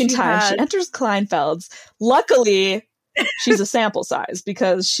 going back in time, she enters Kleinfeld's. Luckily, she's a sample size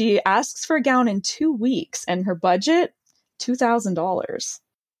because she asks for a gown in 2 weeks, and her budget $2,000.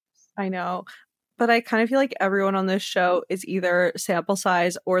 I know, but I kind of feel like everyone on this show is either sample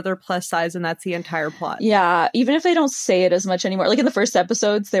size or they're plus size, and that's the entire plot. Yeah, even if they don't say it as much anymore. Like in the first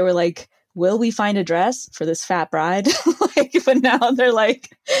episodes, they were like, will we find a dress for this fat bride? But now they're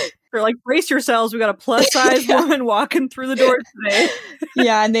like, brace yourselves. We got a plus size woman walking through the door today.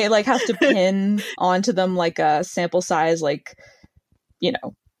 Yeah. And they like have to pin onto them like a sample size, like, you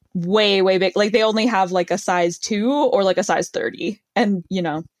know, way, way big. Like they only have like a size 2 or like a size 30. And, you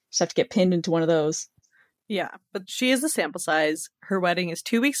know, just have to get pinned into one of those. Yeah. But she is the sample size. Her wedding is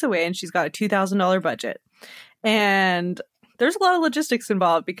 2 weeks away and she's got a $2,000 budget. And there's a lot of logistics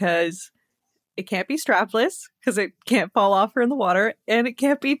involved because it can't be strapless because it can't fall off her in the water, and it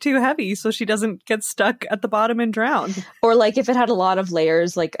can't be too heavy so she doesn't get stuck at the bottom and drown. Or like if it had a lot of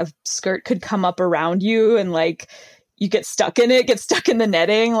layers, like a skirt could come up around you and like you get stuck in the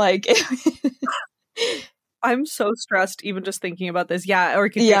netting. Like I'm so stressed even just thinking about this. Yeah, or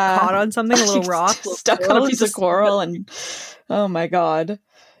it could get caught on something, a little rock. Stuck on a piece of coral and oh my God.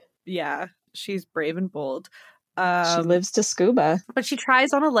 Yeah, she's brave and bold. She lives to scuba. But she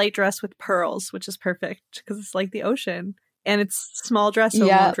tries on a light dress with pearls, which is perfect because it's like the ocean. And it's a small dress, so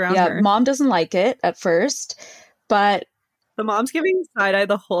it won't drown her. Mom doesn't like it at first, but the mom's giving side eye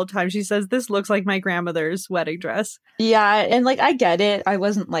the whole time. She says, this looks like my grandmother's wedding dress. Yeah, and like I get it. I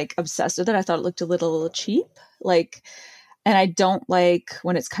wasn't like obsessed with it. I thought it looked a little cheap. Like, and I don't like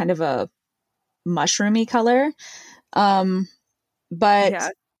when it's kind of a mushroomy color. But yeah.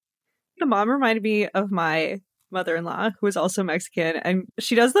 The mom reminded me of my mother-in-law, who is also Mexican, and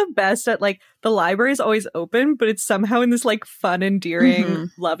she does the best at like the library is always open, but it's somehow in this like fun,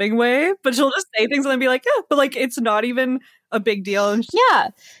 endearing, loving way. But she'll just say things and then be like, yeah, but like it's not even a big deal. And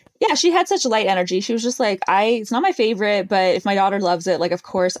yeah, she had such light energy. She was just like, it's not my favorite, but if my daughter loves it, like of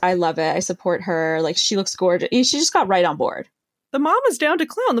course I love it. I support her. Like she looks gorgeous. She just got right on board. The mom was down to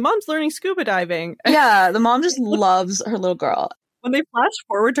clown. The mom's learning scuba diving. Yeah, the mom just loves her little girl. When they flash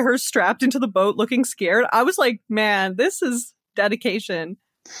forward to her strapped into the boat looking scared, I was like, man, this is dedication.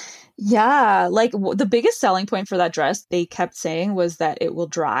 Yeah, like the biggest selling point for that dress, they kept saying, was that it will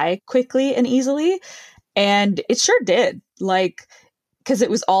dry quickly and easily. And it sure did. Like, because it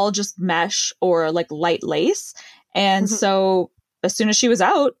was all just mesh or like light lace. And so as soon as she was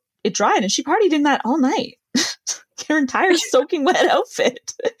out, it dried and she partied in that all night. Her entire soaking wet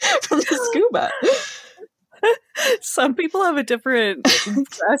outfit from the scuba. Some people have a different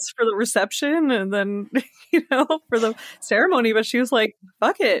dress for the reception and then, for the ceremony. But she was like,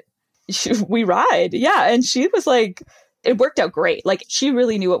 fuck it. We ride. Yeah. And she was like, it worked out great. Like she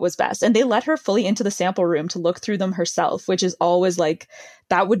really knew what was best. And they let her fully into the sample room to look through them herself, which is always like,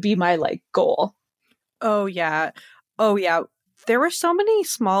 that would be my like goal. Oh, yeah. Oh, yeah. There were so many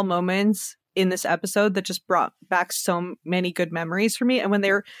small moments in this episode that just brought back so many good memories for me. And when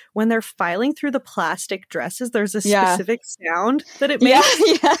they're filing through the plastic dresses, there's a specific sound that it makes.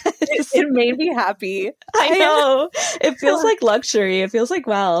 It made me happy. I know. It feels like luxury. It feels like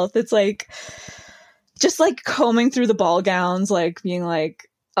wealth. It's like just like combing through the ball gowns, like being like,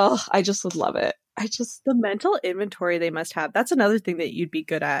 oh, I just would love it. The mental inventory they must have. That's another thing that you'd be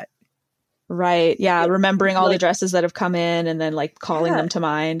good at. Right. Yeah. Remembering all the dresses that have come in and then like calling them to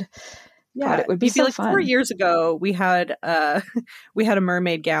mind. Yeah, God, it would be so like fun. 4 years ago, we had a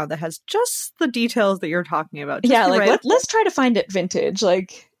mermaid gown that has just the details that you're talking about. Yeah, like let's try to find it vintage.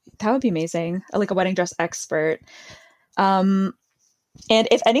 Like that would be amazing. Like a wedding dress expert. And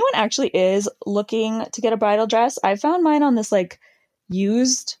if anyone actually is looking to get a bridal dress, I found mine on this like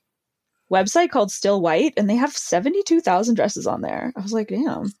used website called Still White, and they have 72,000 dresses on there. I was like,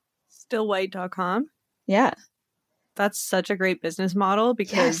 damn. Stillwhite.com. Yeah, that's such a great business model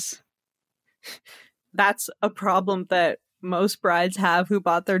because. That's a problem that most brides have who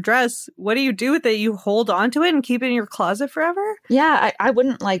bought their dress. What do you do with it? You hold on to it and keep it in your closet forever? Yeah, I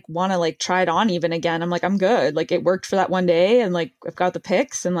wouldn't like want to like try it on even again. I'm like, I'm good. Like it worked for that one day and like I've got the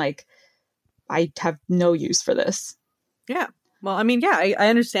pics and like I have no use for this. Yeah. Well, I mean, yeah, I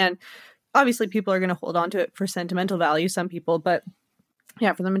understand. Obviously, people are going to hold on to it for sentimental value, some people. But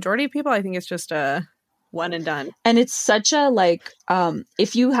yeah, for the majority of people, I think it's just a one and done. And it's such a like,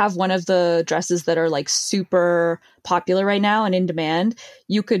 if you have one of the dresses that are like super popular right now and in demand,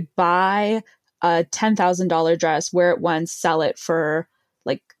 you could buy a $10,000 dress, wear it once, sell it for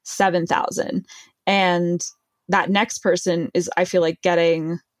like $7,000. And that next person is, I feel like,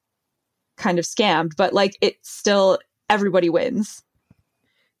 getting kind of scammed, but like it's still, everybody wins.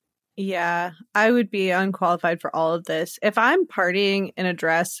 Yeah, I would be unqualified for all of this. If I'm partying in a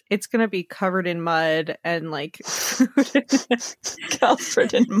dress, it's going to be covered in mud and like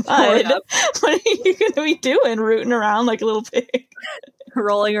covered in mud. What are you going to be doing? Rooting around like a little pig?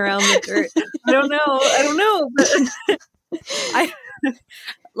 Rolling around the dirt. I don't know. But I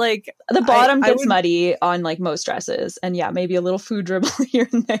like the bottom gets muddy on like most dresses, and yeah, maybe a little food dribble here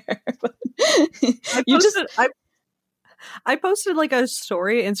and there. But I posted like a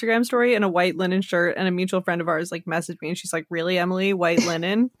Instagram story in a white linen shirt, and a mutual friend of ours like messaged me and she's like, really, Emily, white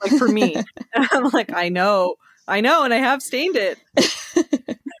linen? Like for me. And I'm like, I know, and I have stained it.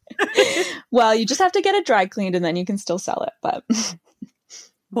 Well, you just have to get it dry cleaned and then you can still sell it. But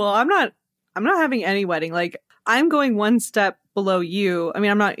well, I'm not having any wedding. Like I'm going one step below you. I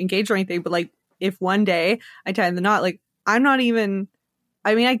mean, I'm not engaged or anything, but like if one day I tie the knot, like I'm not even,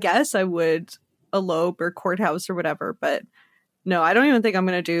 I mean, I guess I would elope or courthouse or whatever, but no, I don't even think I'm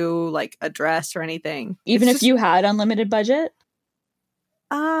gonna do like a dress or anything. Even if you had unlimited budget?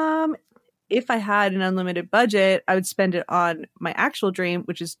 If I had an unlimited budget, I would spend it on my actual dream,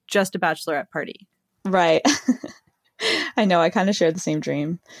 which is just a bachelorette party. Right. I know. I kind of shared the same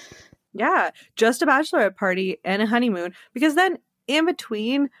dream. Yeah, just a bachelorette party and a honeymoon. Because then in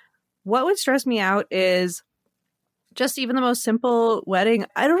between, what would stress me out is just even the most simple wedding.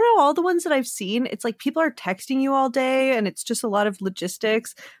 I don't know, all the ones that I've seen, it's like people are texting you all day and it's just a lot of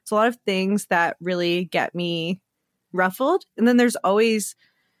logistics. It's a lot of things that really get me ruffled. And then there's always,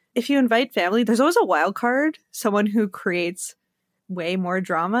 if you invite family, there's always a wild card, someone who creates way more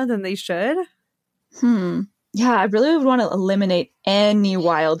drama than they should. Yeah, I really would want to eliminate any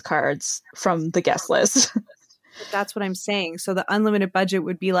wild cards from the guest list. That's what I'm saying. So the unlimited budget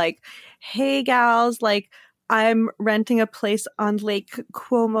would be like, hey, gals, like, I'm renting a place on Lake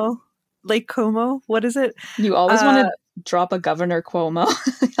Como. What is it? You always want to drop a Governor Cuomo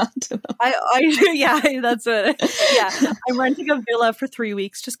onto them. Yeah, that's it. Yeah, I'm renting a villa for 3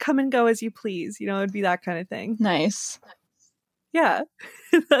 weeks. Just come and go as you please. You know, it'd be that kind of thing. Nice. Yeah,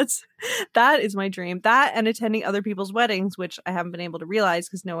 that is my dream. That and attending other people's weddings, which I haven't been able to realize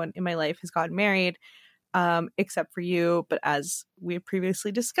because no one in my life has gotten married, except for you. But as we have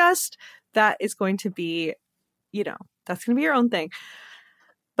previously discussed, that is going to be, you know, that's going to be your own thing.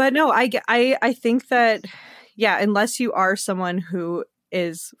 But no, I think that, yeah, unless you are someone who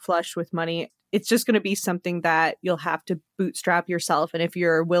is flush with money, it's just going to be something that you'll have to bootstrap yourself. And if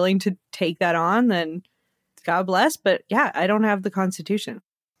you're willing to take that on, then God bless. But yeah, I don't have the constitution.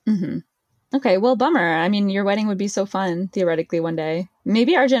 Mm-hmm. Okay, well, bummer. I mean, your wedding would be so fun, theoretically, one day.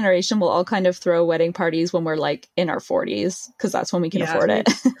 Maybe our generation will all kind of throw wedding parties when we're like in our 40s, because that's when we can afford it.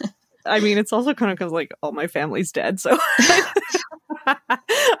 I mean, it's also kind of because like all my family's dead. So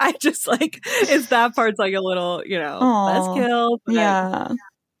I just like, it's that part's like a little, you know, buzzkill. Yeah.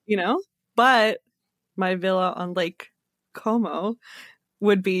 You know, but my villa on Lake Como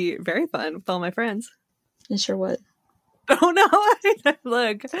would be very fun with all my friends. It sure would. Oh no!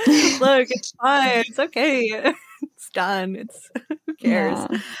 Look, it's fine. It's okay. It's done. It's who cares?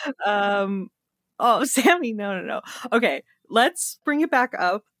 Yeah. Oh, Sammy, no. Okay, let's bring it back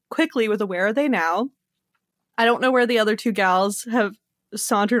up quickly with a where are they now? I don't know where the other two gals have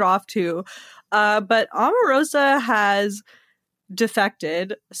sauntered off to, but Omarosa has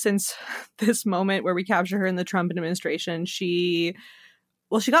defected since this moment where we capture her in the Trump administration. She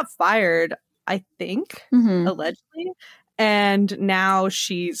got fired, I think, allegedly. And now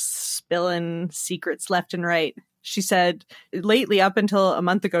she's spilling secrets left and right. She said lately, up until a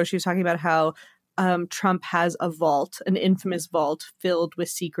month ago, she was talking about how Trump has a vault, an infamous vault filled with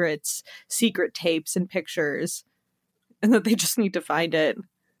secrets, secret tapes and pictures, and that they just need to find it.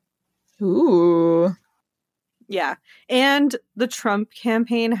 Ooh. Yeah. And the Trump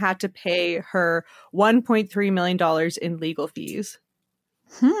campaign had to pay her $1.3 million in legal fees.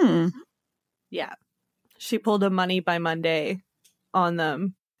 Yeah. She pulled a money by Monday on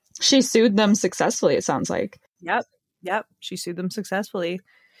them. She sued them successfully, it sounds like. Yep. She sued them successfully.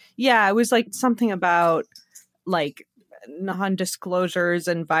 Yeah, it was like something about like non-disclosures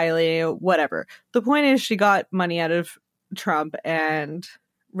and violating whatever. The point is she got money out of Trump and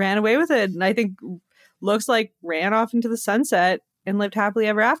ran away with it. And I think looks like ran off into the sunset and lived happily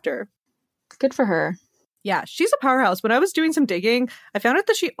ever after. Good for her. Yeah, she's a powerhouse. When I was doing some digging, I found out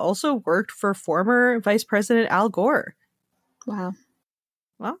that she also worked for former Vice President Al Gore. Wow.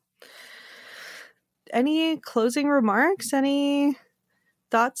 Well, any closing remarks? Any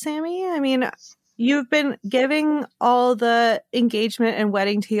thoughts, Sammy? I mean, you've been giving all the engagement and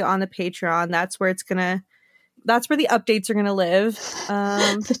wedding tea on the Patreon. That's where the updates are gonna live.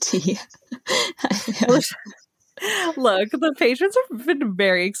 The tea. Look, the patrons have been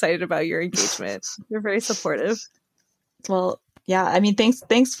very excited about your engagement. They're very supportive. Well, yeah. I mean,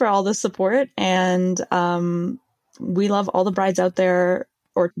 thanks for all the support, and we love all the brides out there,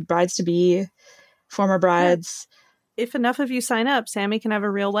 or brides to be, former brides. Yeah. If enough of you sign up, Sammy can have a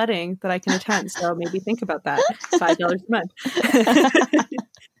real wedding that I can attend. So maybe think about that. $5 a month.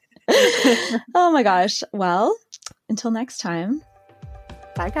 Oh my gosh. Well, until next time.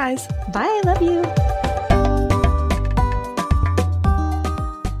 Bye, guys. Bye. Love you.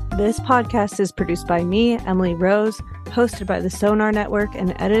 This podcast is produced by me, Emily Rose, hosted by the Sonar Network,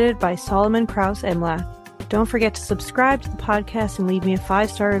 and edited by Solomon Krause Imlath. Don't forget to subscribe to the podcast and leave me a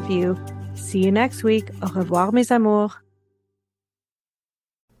 5-star review. See you next week. Au revoir, mes amours.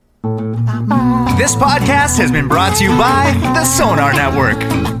 This podcast has been brought to you by the Sonar Network.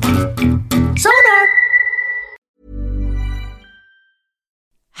 Sonar!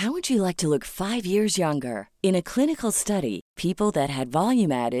 How would you like to look 5 years younger? In a clinical study, people that had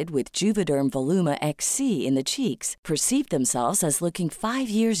volume added with Juvederm Voluma XC in the cheeks perceived themselves as looking 5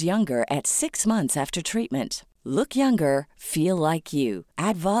 years younger at 6 months after treatment. Look younger, feel like you.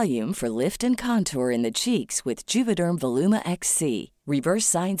 Add volume for lift and contour in the cheeks with Juvederm Voluma XC. Reverse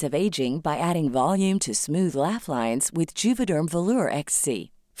signs of aging by adding volume to smooth laugh lines with Juvederm Volure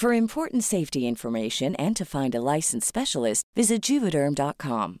XC. For important safety information and to find a licensed specialist, visit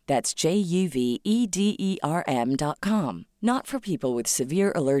Juvederm.com. That's JUVEDERM.com. Not for people with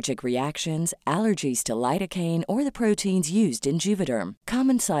severe allergic reactions, allergies to lidocaine, or the proteins used in Juvederm.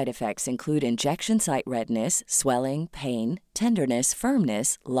 Common side effects include injection site redness, swelling, pain, tenderness,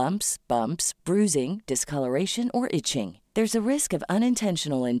 firmness, lumps, bumps, bruising, discoloration, or itching. There's a risk of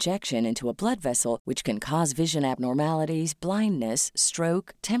unintentional injection into a blood vessel, which can cause vision abnormalities, blindness,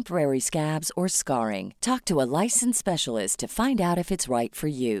 stroke, temporary scabs, or scarring. Talk to a licensed specialist to find out if it's right for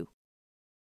you.